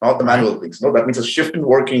order bit, not the manual things. No, that means a shift in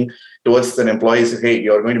working towards an employee says, hey,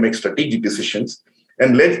 you're going to make strategic decisions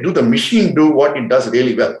and let's do the machine do what it does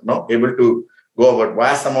really well. Able to go about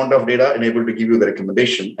vast amount of data and able to give you the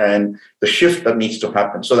recommendation and the shift that needs to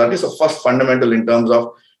happen. So that is the first fundamental in terms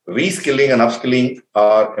of reskilling and upskilling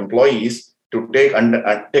our employees to take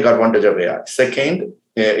advantage of AI. Second,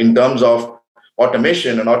 in terms of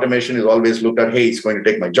automation, and automation is always looked at, hey, it's going to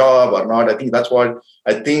take my job or not. I think that's what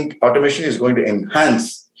I think automation is going to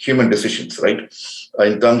enhance human decisions, right?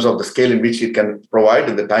 In terms of the scale in which it can provide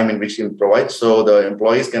and the time in which it can provide. So the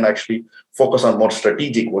employees can actually focus on more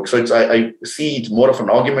strategic work. So I see it's more of an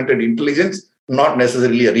augmented intelligence, not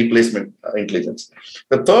necessarily a replacement intelligence.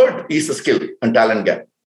 The third is the skill and talent gap.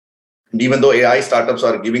 And even though AI startups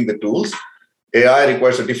are giving the tools, AI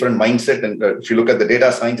requires a different mindset, and if you look at the data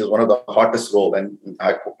science, is one of the hottest role, and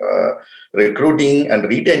recruiting and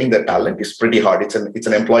retaining the talent is pretty hard. It's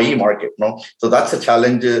an employee market, So that's a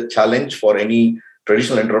challenge for any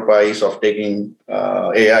traditional enterprise of taking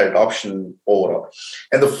AI adoption overall.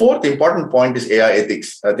 And the fourth important point is AI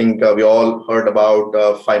ethics. I think we all heard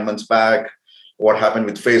about 5 months back what happened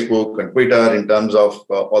with Facebook and Twitter in terms of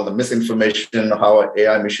all the misinformation, how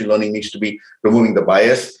AI machine learning needs to be removing the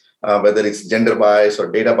bias. Whether it's gender bias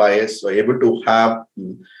or data bias, so able to have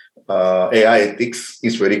AI ethics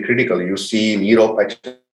is very critical. You see in Europe,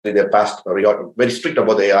 actually, they're very strict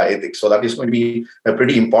about the AI ethics. So that is going to be a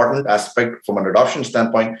pretty important aspect from an adoption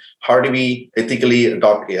standpoint. How do we ethically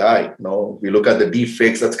adopt AI? We look at the deep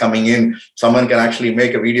fakes that's coming in. Someone can actually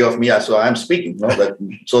make a video of me as so I'm speaking.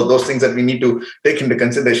 So those things that we need to take into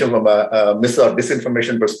consideration from a mis or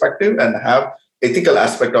disinformation perspective and have ethical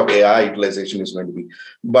aspect of AI utilization is going to be.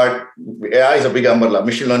 But AI is a big umbrella.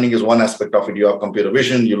 Machine learning is one aspect of it. You have computer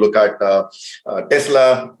vision. You look at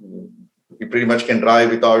Tesla. You pretty much can drive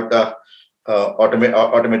without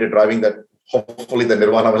automated driving. That hopefully the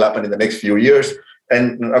nirvana will happen in the next few years.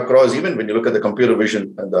 And across, even when you look at the computer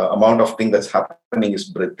vision, the amount of thing that's happening is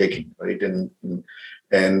breathtaking, right?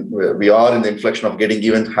 And we are in the inflection of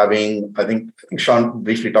having, I think Sean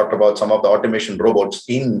briefly talked about some of the automation robots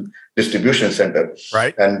in distribution center.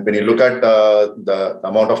 Right. And when you look at the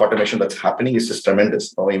amount of automation that's happening, it's just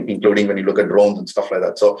tremendous, including when you look at drones and stuff like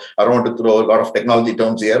that. So I don't want to throw a lot of technology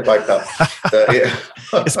terms here, but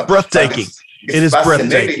it's breathtaking. It is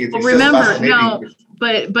breathtaking. Well, remember, no,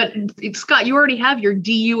 but Scott, you already have your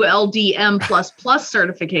DULDM++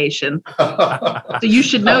 certification, so you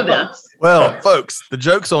should know this. Well, folks, the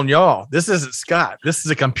joke's on y'all. This isn't Scott. This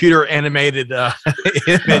is a computer animated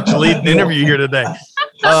image lead interview here today.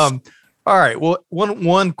 All right. Well,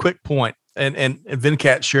 one quick point, and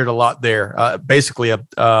Venkat shared a lot there. Basically,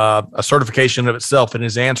 a certification of itself in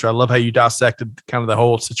his answer. I love how you dissected kind of the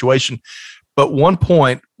whole situation. But one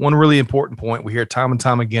really important point we hear time and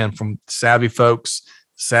time again from savvy folks,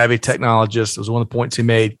 savvy technologists, was one of the points he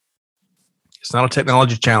made. It's not a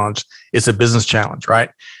technology challenge. It's a business challenge,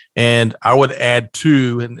 right? And I would add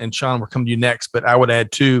to, and Sean, we're coming to you next, but I would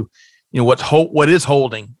add to, what is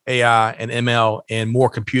holding AI and ML and more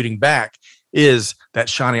computing back is that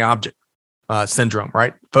shiny object syndrome,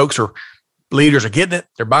 right? Leaders are getting it,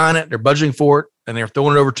 they're buying it, they're budgeting for it, and they're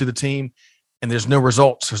throwing it over to the team. And there's no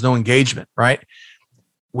results. There's no engagement, right?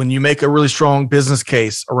 When you make a really strong business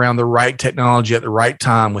case around the right technology at the right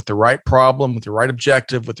time, with the right problem, with the right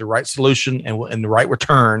objective, with the right solution, and the right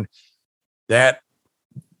return, that's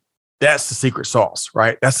the secret sauce,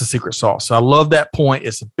 right? That's the secret sauce. So I love that point.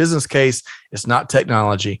 It's a business case. It's not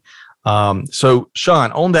technology. So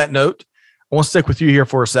Sean, on that note, I want to stick with you here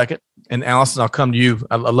for a second. And Allison, I'll come to you.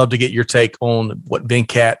 I'd love to get your take on what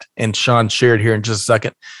Venkat and Sean shared here in just a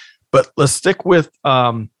second. But let's stick with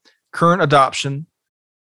current adoption,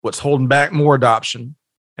 what's holding back more adoption.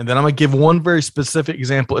 And then I'm going to give one very specific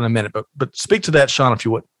example in a minute. But speak to that, Sean, if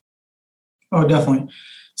you would. Oh, definitely.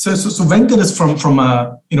 So Venkat is from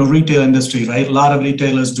a retail industry, right? A lot of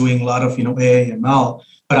retailers doing a lot of AI, ML.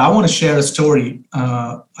 But I want to share a story.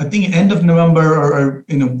 I think end of November or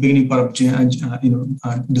beginning part of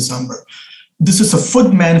December. This is a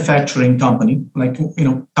food manufacturing company, like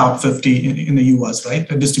top 50 in the US, right?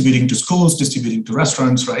 They're distributing to schools, distributing to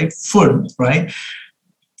restaurants, right? Food, right?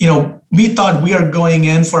 We thought we are going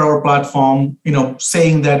in for our platform,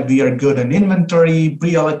 saying that we are good in inventory,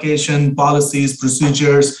 pre-allocation, policies,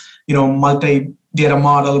 procedures, multi-data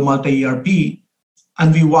model, multi-ERP.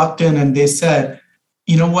 And we walked in and they said,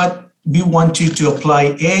 you know what, we want you to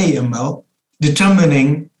apply AI/ML,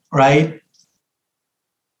 determining, right,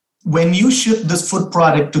 when you ship this food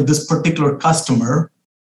product to this particular customer,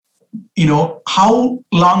 how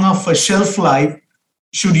long of a shelf life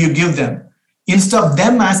should you give them? Instead of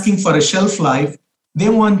them asking for a shelf life, they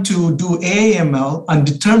want to do AI/ML and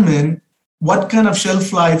determine what kind of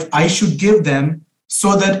shelf life I should give them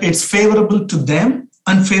so that it's favorable to them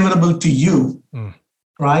and favorable to you,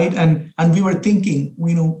 right? And we were thinking,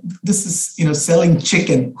 this is, selling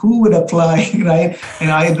chicken. Who would apply, right?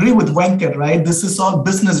 And I agree with Venkat, right? This is all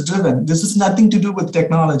business driven. This is nothing to do with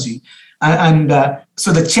technology. And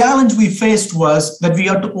so the challenge we faced was that we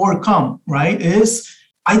had to overcome, right, is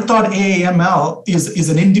I thought AI/ML is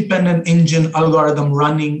an independent engine algorithm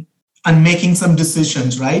running and making some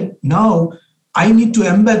decisions, right? Now, I need to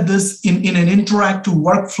embed this in an interactive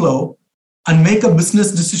workflow and make a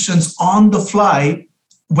business decisions on the fly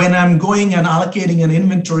when I'm going and allocating an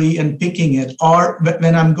inventory and picking it, or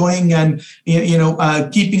when I'm going and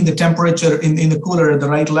keeping the temperature in the cooler at the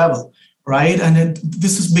right level, right? And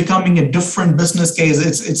this is becoming a different business case.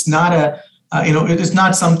 It's not it is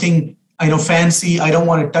not something fancy, I don't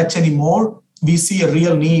want to touch anymore. We see a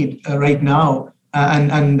real need right now.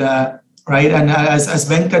 Right. And as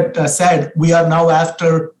Venkat said, we are now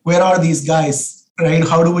after, where are these guys, right?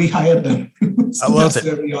 How do we hire them? So I love that's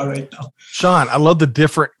it. where we are right now. Sean, I love the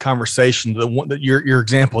different conversation. The one that your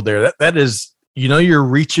example there, that is, you're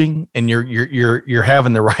reaching and you're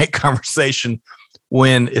having the right conversation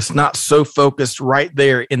when it's not so focused right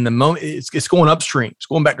there in the moment. It's going upstream. It's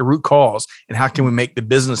going back to root cause and how can we make the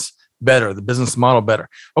business better, the business model better.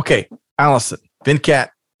 Okay, Allison, Venkat,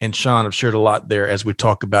 and Sean have shared a lot there as we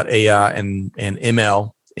talk about AI and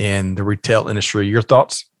ML in the retail industry. Your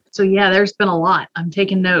thoughts? So yeah, there's been a lot. I'm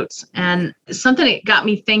taking notes. And something that got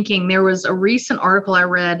me thinking, there was a recent article I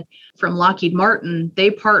read from Lockheed Martin. They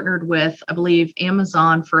partnered with, I believe,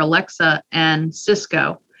 Amazon for Alexa and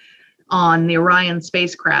Cisco on the Orion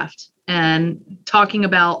spacecraft and talking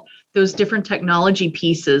about those different technology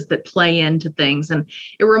pieces that play into things. And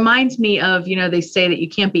it reminds me of, they say that you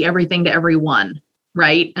can't be everything to everyone,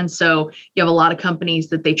 right? And so you have a lot of companies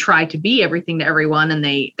that they try to be everything to everyone and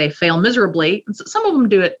they fail miserably. And so some of them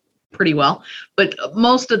do it pretty well, but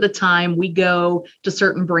most of the time we go to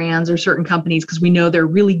certain brands or certain companies because we know they're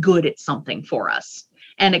really good at something for us.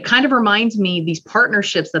 And it kind of reminds me, these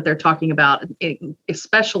partnerships that they're talking about,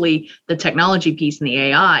 especially the technology piece and the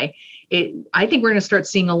AI, I think we're going to start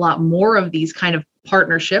seeing a lot more of these kind of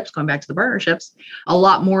partnerships, going back to the partnerships, a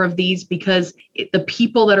lot more of these because the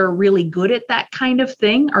people that are really good at that kind of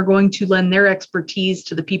thing are going to lend their expertise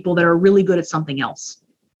to the people that are really good at something else.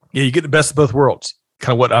 Yeah, you get the best of both worlds,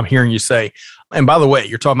 kind of what I'm hearing you say. And by the way,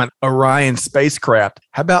 you're talking about Orion spacecraft.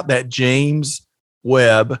 How about that James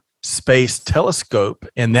Webb Space Telescope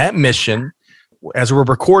and that mission? As we're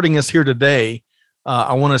recording this here today,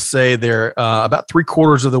 I want to say they're about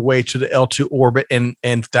 3/4 of the way to the L2 orbit,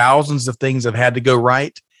 and thousands of things have had to go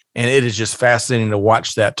right. And it is just fascinating to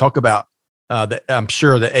watch that. Talk about, I'm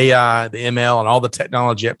sure, the AI, the ML, and all the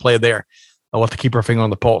technology at play there. I'll have to keep our finger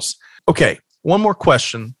on the pulse. Okay, one more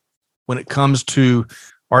question. When it comes to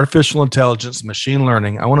artificial intelligence, machine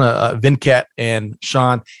learning, I want to, Venkat and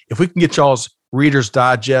Sean, if we can get y'all's Reader's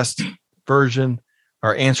Digest version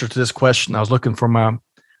or answer to this question. I was looking for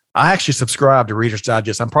I actually subscribe to Reader's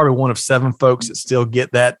Digest. I'm probably one of 7 folks that still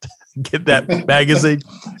get that magazine,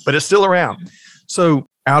 but it's still around. So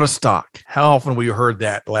out of stock. How often have we heard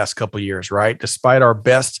that the last couple of years, right? Despite our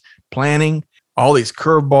best planning, all these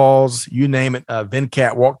curveballs, you name it.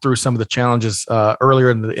 Venkat walked through some of the challenges earlier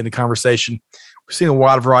in the conversation. We've seen a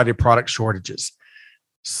wide variety of product shortages.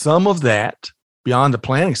 some of that, beyond the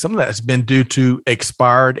planning, some of that has been due to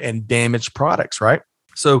expired and damaged products, right?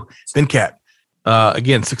 So, Venkat,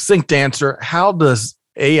 again, succinct answer. How does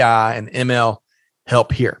AI and ML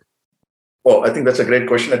help here? Well, I think that's a great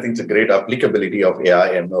question. I think it's a great applicability of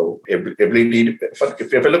AI and ML ability. If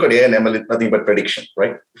I look at AI and ML, it's nothing but prediction,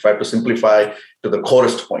 right? If I have to simplify to the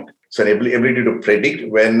corest point, so an ability to predict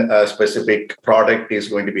when a specific product is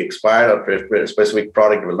going to be expired, or a specific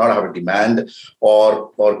product will not have a demand,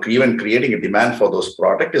 or even creating a demand for those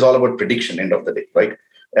products is all about prediction. End of the day, right?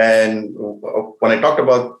 And when I talked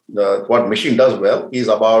about what machine does well, is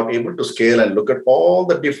about able to scale and look at all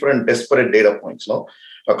the different disparate data points,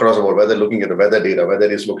 across the board, whether looking at the weather data, whether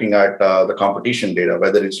it's looking at the competition data,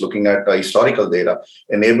 whether it's looking at historical data,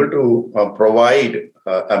 and able to provide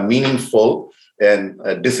a meaningful and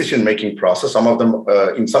decision-making process. Some of them,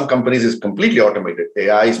 in some companies, is completely automated.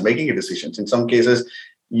 AI is making decisions. In some cases,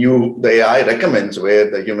 the AI recommends where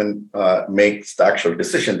the human makes the actual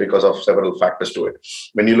decision because of several factors to it.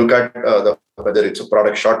 When you look at whether it's a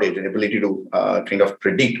product shortage, an ability to kind of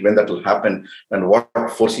predict when that will happen and what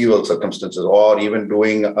foreseeable circumstances, or even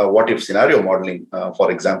doing what-if scenario modeling, for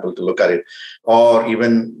example, to look at it, or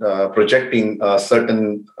even projecting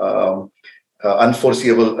certain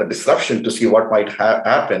unforeseeable disruption to see what might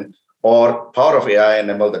happen, or power of AI and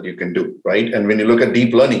ML that you can do, right? And when you look at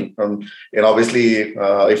deep learning, obviously,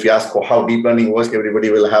 if you ask how deep learning works,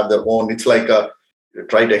 everybody will have their own. It's like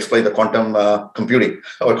try to explain the quantum computing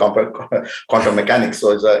or quantum mechanics.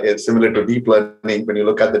 So it's similar to deep learning. When you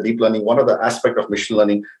look at the deep learning, one of the aspects of machine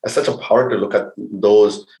learning has such a power to look at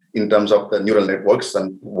those in terms of the neural networks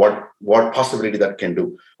and what possibility that can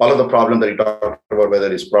do. All of the problem that you talked about,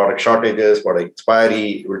 whether it's product shortages, product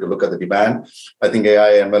expiry, able to look at the demand, I think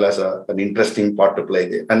AI ML has an interesting part to play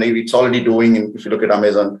there. And it's already doing, if you look at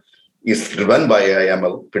Amazon, is run by AI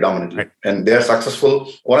ML predominantly, right. And they're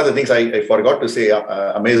successful. One of the things I forgot to say,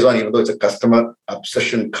 Amazon, even though it's a customer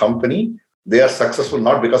obsession company, they are successful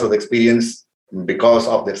not because of the experience, because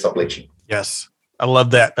of their supply chain. Yes, I love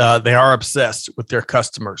that. They are obsessed with their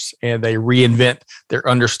customers, and they reinvent their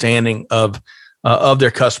understanding of their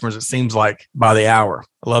customers, it seems like, by the hour.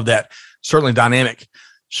 I love that. Certainly dynamic.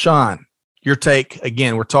 Sean, your take.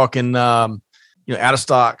 Again, we're talking out of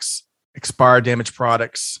stocks, expired, damaged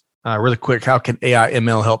products. Really quick, how can AI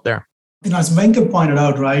ML help there? As Venkat pointed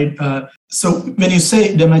out, right? So when you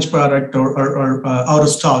say damaged product or out of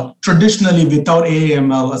stock, traditionally without AI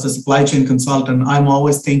ML as a supply chain consultant, I'm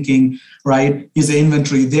always thinking, right? Is the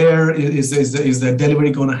inventory there? Is the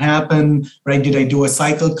delivery going to happen? Right? Did I do a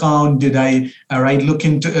cycle count? Did I look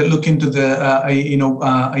into the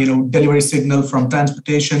delivery signal from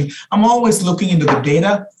transportation? I'm always looking into the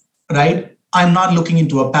data, right? I'm not looking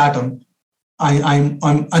into a pattern.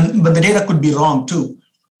 But the data could be wrong too.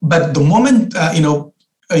 But the moment AI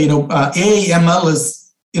ML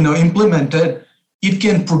is implemented, it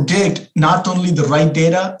can predict not only the right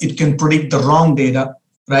data, it can predict the wrong data,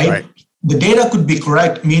 right? The data could be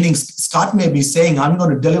correct, meaning Scott may be saying, I'm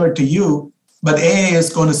going to deliver to you, but AI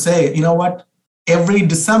is going to say, you know what? Every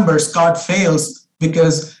December, Scott fails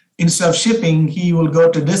because instead of shipping, he will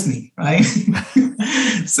go to Disney, right?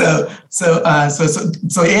 So AI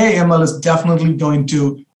ML is definitely going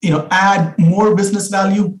to add more business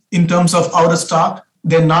value in terms of out of stock.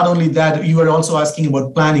 Then not only that, you were also asking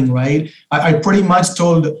about planning, right? I pretty much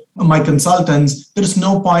told my consultants there is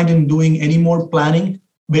no point in doing any more planning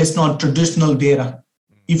based on traditional data.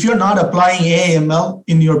 If you're not applying AI ML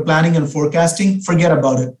in your planning and forecasting, forget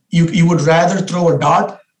about it. You would rather throw a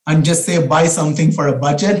dart and just say buy something for a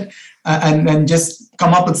budget and just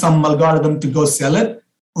come up with some algorithm to go sell it,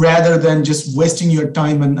 rather than just wasting your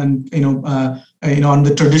time and on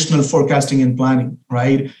the traditional forecasting and planning,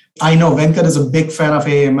 right? I know Venkat is a big fan of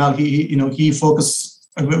AI ML. He focuses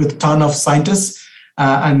with a ton of scientists,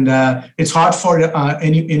 and it's hard for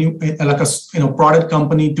any product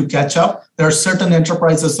company to catch up. There are certain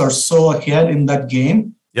enterprises are so ahead in that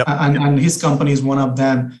game, and his company is one of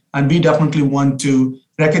them. And we definitely want to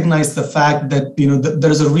recognize the fact that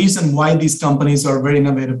there's a reason why these companies are very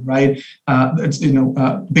innovative, right?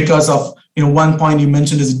 Because of one point you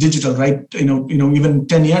mentioned is digital, right? Even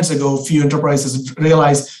 10 years ago, few enterprises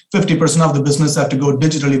realized 50% of the business have to go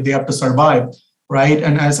digitally if they have to survive, right?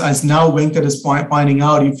 And as now Venkat is pointing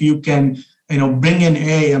out, if you can bring in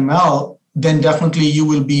AI ML, then definitely you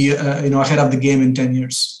will be ahead of the game in 10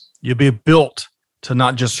 years. You'll be built to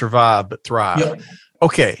not just survive but thrive. Yep.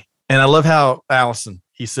 Okay. And I love how Allison,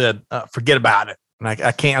 he said, forget about it. And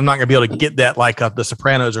I'm not going to be able to get that like The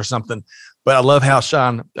Sopranos or something. But I love how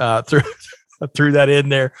Sean threw I threw that in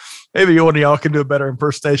there. Maybe one of y'all can do a better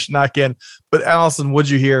impersonation than I can. But Allison, what'd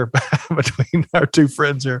you hear between our two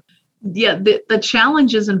friends here? Yeah, the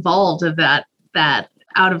challenges involved of that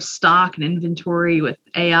out of stock and inventory with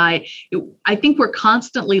AI, I think we're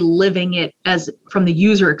constantly living it as from the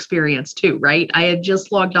user experience too, right? I had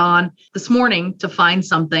just logged on this morning to find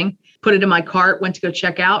something, put it in my cart, went to go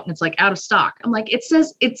check out, and it's like out of stock. I'm like, it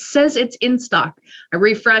says it's in stock. I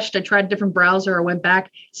refreshed, I tried a different browser, I went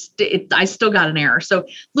back, I still got an error. So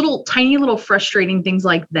tiny little frustrating things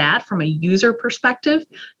like that from a user perspective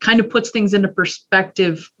kind of puts things into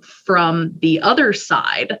perspective from the other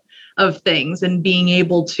side of things, and being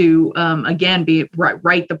able to again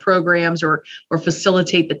write the programs or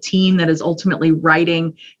facilitate the team that is ultimately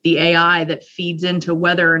writing the AI that feeds into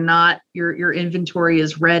whether or not your inventory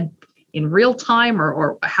is read in real time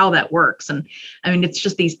or how that works. And I mean, it's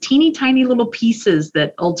just these teeny tiny little pieces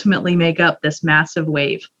that ultimately make up this massive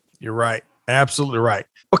wave. You're right. Absolutely right.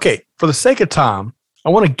 Okay. For the sake of time, I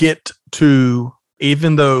want to get to,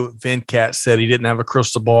 even though Venkat said he didn't have a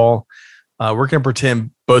crystal ball, we're going to pretend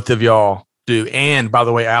both of y'all do. And by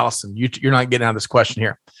the way, Allison, you're not getting out of this question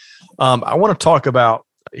here. I want to talk about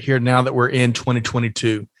here now that we're in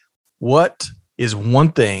 2022, what is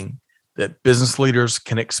one thing that business leaders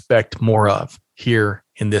can expect more of here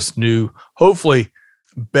in this new, hopefully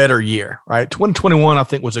better year, right? 2021, I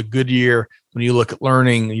think, was a good year when you look at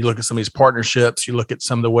learning, you look at some of these partnerships, you look at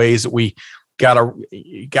some of the ways that we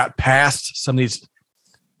got past some of these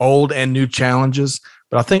old and new challenges.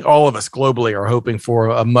 But I think all of us globally are hoping for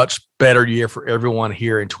a much better year for everyone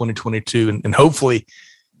here in 2022 and hopefully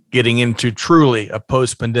getting into truly a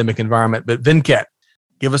post-pandemic environment. But Venkat,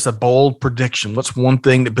 give us a bold prediction. What's one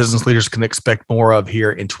thing that business leaders can expect more of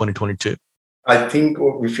here in 2022? I think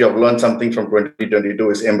if you have learned something from 2022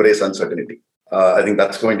 is embrace uncertainty. I think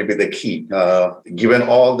that's going to be the key. Given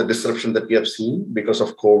all the disruption that we have seen because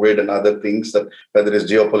of COVID and other things, that whether it's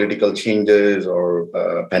geopolitical changes or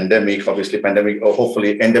pandemic, obviously pandemic, or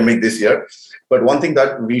hopefully endemic this year. But one thing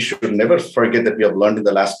that we should never forget that we have learned in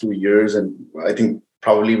the last 2 years, and I think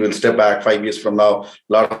probably we'll step back 5 years from now, a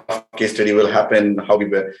lot of case study will happen, how we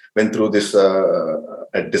went through this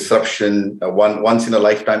a disruption, once in a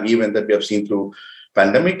lifetime event that we have seen through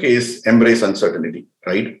pandemic, is embrace uncertainty,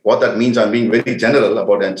 right? What that means, I'm being very general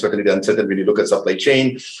about uncertainty. When you look at supply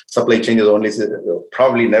chain is only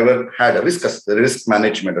probably never had a risk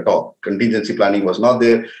management at all. Contingency planning was not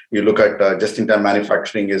there. You look at just-in-time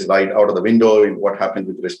manufacturing is right out of the window in what happened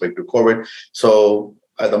with respect to COVID. So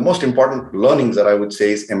the most important learnings that I would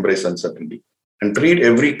say is embrace uncertainty and treat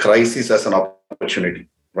every crisis as an opportunity,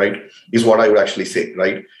 right? Is what I would actually say,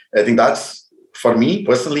 right? I think that's, for me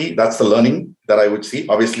personally, that's the learning that I would see.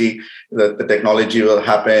 Obviously, the technology will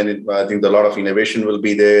happen. I think a lot of innovation will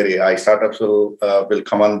be there. AI startups will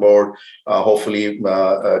come on board. Hopefully,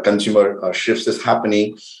 consumer shifts is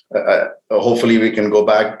happening. Hopefully, we can go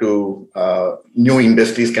back to new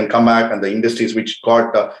industries can come back, and the industries which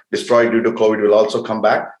got destroyed due to COVID will also come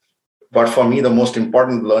back. But for me, the most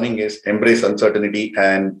important learning is embrace uncertainty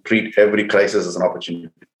and treat every crisis as an opportunity.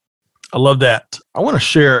 I love that. I want to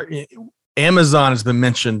share. Amazon has been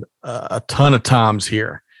mentioned a ton of times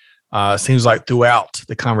here. Seems like throughout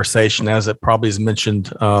the conversation, as it probably is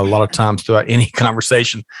mentioned a lot of times throughout any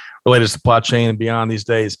conversation related to supply chain and beyond these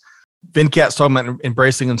days. Venkat's talking about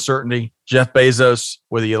embracing uncertainty. Jeff Bezos,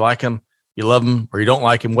 whether you like him, you love him, or you don't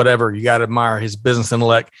like him, whatever, you got to admire his business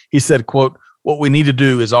intellect. He said, quote, "What we need to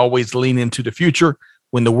do is always lean into the future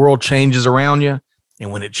when the world changes around you, and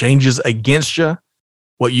when it changes against you,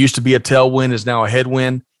 what used to be a tailwind is now a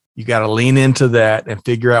headwind. You got to lean into that and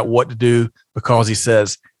figure out what to do," because he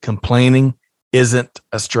says, complaining isn't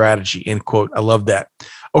a strategy, end quote. I love that.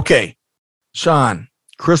 Okay, Sean,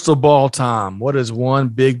 crystal ball time. What is one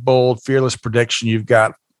big, bold, fearless prediction you've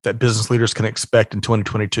got that business leaders can expect in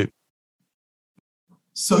 2022?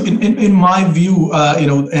 So in my view,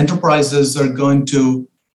 enterprises are going to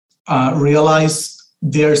realize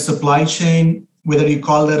their supply chain, whether you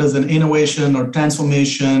call that as an innovation or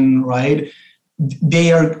transformation, right? They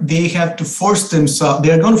have to force themselves,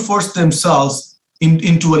 they're going to force themselves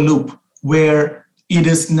into a loop where it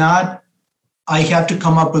is not, I have to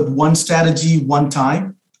come up with one strategy one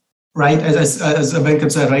time, right? As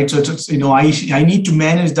Venkat said, right? So it's, I need to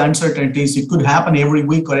manage the uncertainties. It could happen every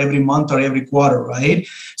week or every month or every quarter, right?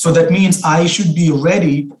 So that means I should be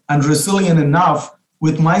ready and resilient enough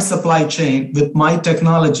with my supply chain, with my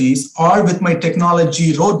technologies, or with my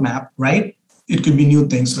technology roadmap, right? It could be new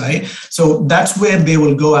things, right? So that's where they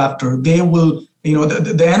will go after. They will,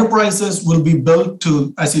 the enterprises will be built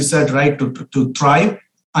to, as you said, right, to thrive,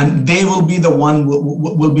 and they will be the one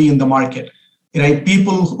will be in the market. Right?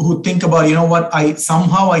 People who think about,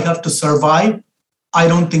 somehow I have to survive. I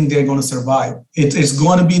don't think they're going to survive. It's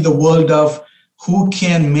going to be the world of who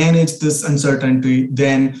can manage this uncertainty,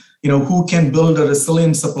 then, who can build a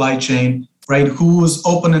resilient supply chain, right? Who's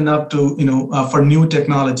open enough to, for new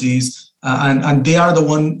technologies, and they are the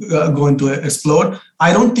one going to explode.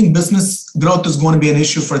 I don't think business growth is going to be an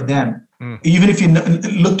issue for them. Even if you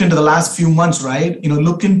looked into the last few months, right?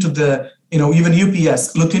 Look into the, even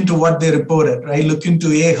UPS, look into what they reported, right? Look into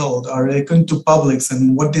Ahold or look into Publix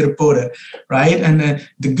and what they reported, right? And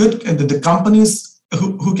the companies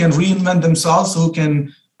who can reinvent themselves, who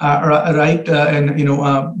can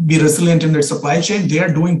be resilient in their supply chain, they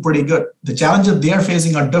are doing pretty good. The challenges they are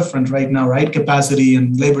facing are different right now, right? Capacity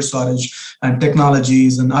and labor shortage and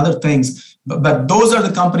technologies and other things. But those are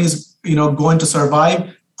the companies, going to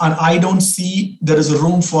survive. And I don't see there is a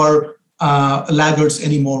room for laggards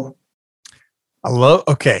anymore.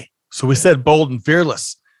 Okay. So we said bold and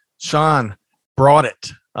fearless. Sean brought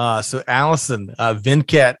it. So Allison,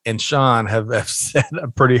 Venkat, and Sean have set a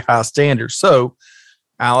pretty high standard. So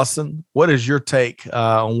Allison, what is your take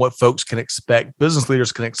on what folks can expect, business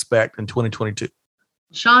leaders can expect in 2022?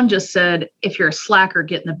 Sean just said, if you're a slacker,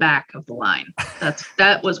 get in the back of the line.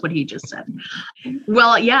 That was what he just said.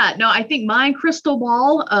 Well, yeah, no, I think my crystal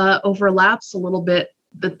ball overlaps a little bit.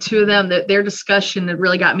 The two of them, their discussion, that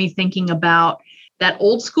really got me thinking about that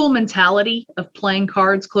old school mentality of playing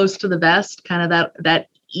cards close to the vest, kind of that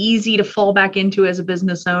easy to fall back into as a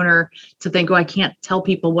business owner, to think, I can't tell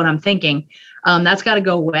people what I'm thinking. That's got to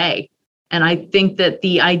go away. And I think that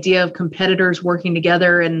the idea of competitors working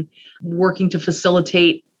together and working to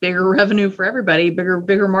facilitate bigger revenue for everybody,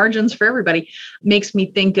 bigger margins for everybody, makes me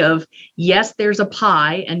think of, yes, there's a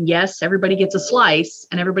pie, and yes, everybody gets a slice,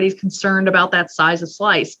 and everybody's concerned about that size of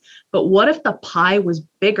slice. But what if the pie was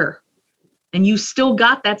bigger and you still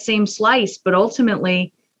got that same slice, but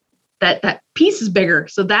ultimately that piece is bigger?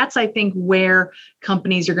 So that's, I think, where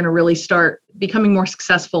companies are going to really start becoming more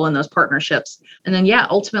successful in those partnerships. And then,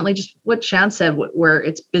 ultimately, just what Sean said, where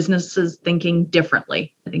it's businesses thinking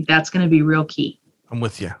differently. I think that's going to be real key. I'm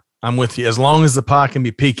with you. As long as the pie can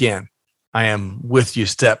be pecan, I am with you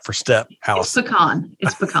step for step, Allison.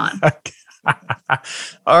 It's pecan.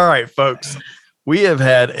 All right, folks. We have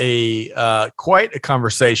had quite a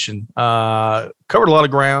conversation, covered a lot of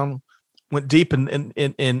ground, went deep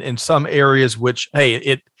in some areas, which, hey,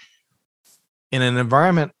 in an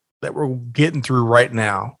environment that we're getting through right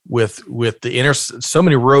now with so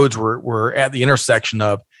many roads we're at the intersection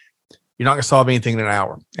of, you're not going to solve anything in an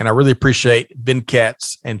hour. And I really appreciate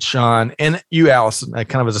Venkat and Sean and you, Allison,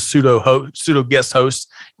 kind of as a pseudo guest host,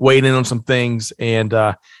 weighing in on some things and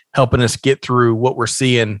helping us get through what we're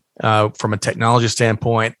seeing from a technology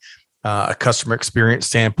standpoint, a customer experience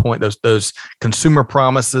standpoint, those consumer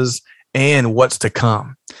promises, and what's to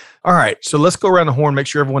come. All right, so let's go around the horn, make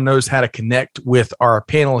sure everyone knows how to connect with our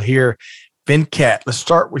panel here. Venkat, let's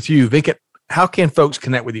start with you. Venkat, how can folks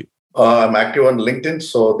connect with you? I'm active on LinkedIn,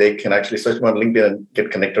 so they can actually search me on LinkedIn and get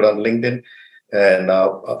connected on LinkedIn. And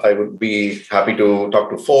I would be happy to talk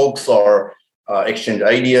to folks or exchange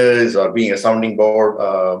ideas or being a sounding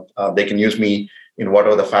board. They can use me in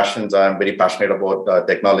whatever the fashions. I'm very passionate about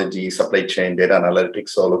technology, supply chain, data analytics.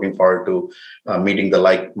 So looking forward to meeting the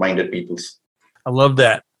like-minded peoples. I love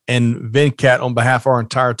that. And Venkat, on behalf of our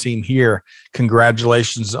entire team here,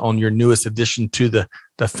 congratulations on your newest addition to the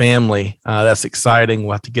family. That's exciting.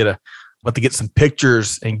 We'll have to get some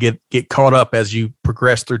pictures and get caught up as you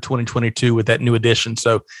progress through 2022 with that new addition.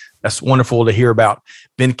 So that's wonderful to hear about.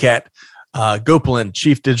 Venkat Gopalan,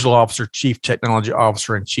 Chief Digital Officer, Chief Technology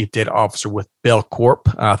Officer, and Chief Data Officer with Bell Corp.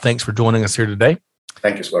 Thanks for joining us here today.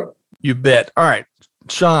 Thank you, sir. You bet. All right,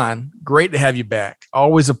 Sean, great to have you back.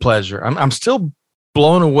 Always a pleasure. I'm still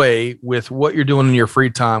blown away with what you're doing in your free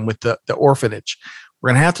time with the orphanage.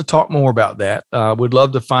 We're going to have to talk more about that. We'd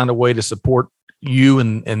love to find a way to support you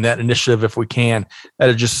and that initiative if we can. That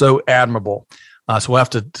is just so admirable. So we'll have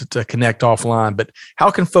to connect offline. But how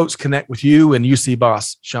can folks connect with you and UC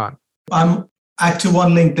Boss, Sean? I'm active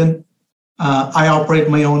on LinkedIn. I operate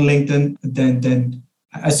my own LinkedIn. Then,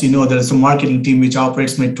 as you know, there is a marketing team which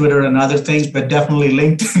operates my Twitter and other things, but definitely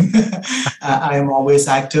LinkedIn. I am always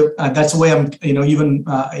active. That's the way I'm. Even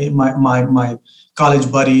my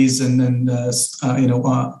college buddies and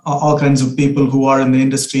all kinds of people who are in the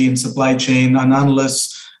industry and supply chain and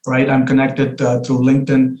analysts. Right, I'm connected through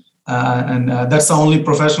LinkedIn, and that's the only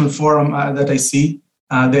professional forum that I see.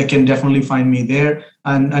 They can definitely find me there.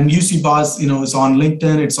 And UC Boss, is on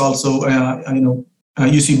LinkedIn. It's also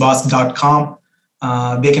ucboss.com.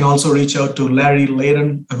 They can also reach out to Larry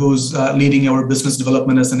Layden, who's leading our business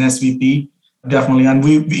development as an SVP. Definitely, and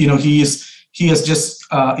he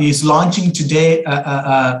he's launching today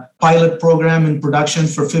a pilot program in production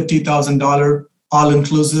for $50,000 all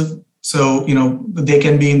inclusive. So, they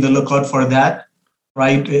can be in the lookout for that,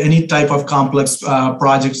 right? Any type of complex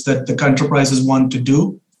projects that the enterprises want to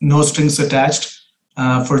do, no strings attached.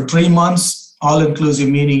 For 3 months, all inclusive,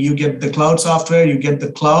 meaning you get the cloud software, you get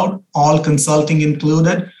the cloud, all consulting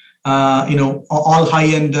included, all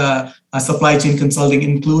high-end supply chain consulting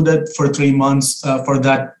included for 3 months for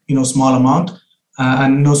that, small amount,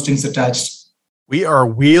 and no strings attached. We are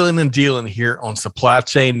wheeling and dealing here on Supply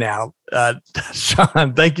Chain Now.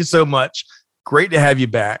 Sean, thank you so much. Great to have you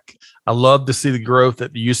back. I love to see the growth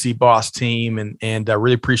at the UC Boss team, and I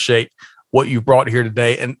really appreciate what you brought here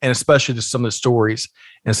today, and especially just some of the stories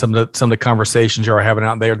and some of the conversations you are having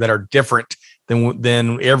out there that are different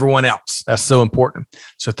than everyone else. That's so important.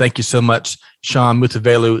 So thank you so much, Sean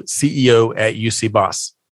Muthuvelu, CEO at UC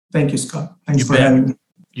Boss. Thank you, Scott. Thanks for having me.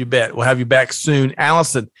 You bet. We'll have you back soon.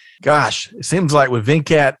 Allison, gosh, it seems like with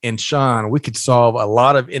Venkat and Sean, we could solve a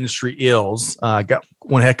lot of industry ills. Got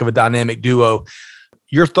one heck of a dynamic duo.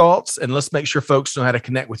 Your thoughts, and let's make sure folks know how to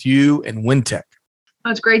connect with you and Wintec.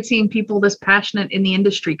 It's great seeing people this passionate in the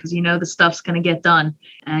industry because the stuff's going to get done.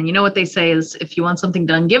 And what they say is if you want something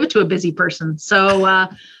done, give it to a busy person. So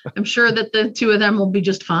I'm sure that the two of them will be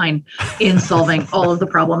just fine in solving all of the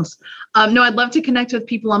problems. No, I'd love to connect with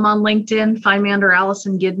people. I'm on LinkedIn. Find me under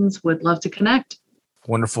Allison Giddens. Would love to connect.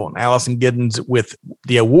 Wonderful. And Allison Giddens with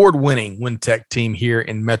the award-winning Wintec team here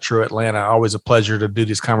in Metro Atlanta. Always a pleasure to do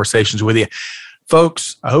these conversations with you.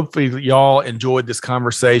 Folks, hopefully y'all enjoyed this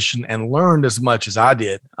conversation and learned as much as I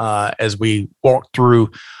did as we walked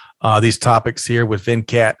through these topics here with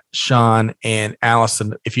Venkat, Sean, and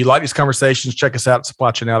Allison. If you like these conversations, check us out at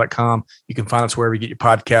supplychainnow.com. You can find us wherever you get your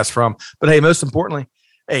podcasts from. But hey, most importantly,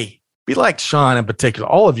 be like Sean in particular,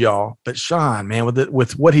 all of y'all, but Sean, man,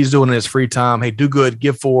 with what he's doing in his free time, hey, do good,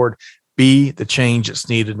 give forward, be the change that's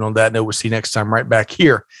needed. And on that note, we'll see you next time right back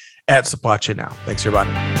here at Supply Chain Now. Thanks, everybody.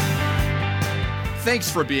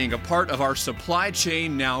 Thanks for being a part of our Supply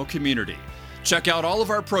Chain Now community. Check out all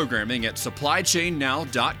of our programming at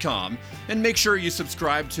supplychainnow.com and make sure you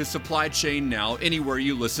subscribe to Supply Chain Now anywhere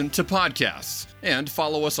you listen to podcasts. And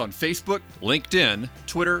follow us on Facebook, LinkedIn,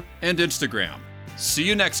 Twitter, and Instagram. See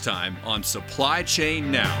you next time on Supply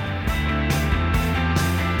Chain Now.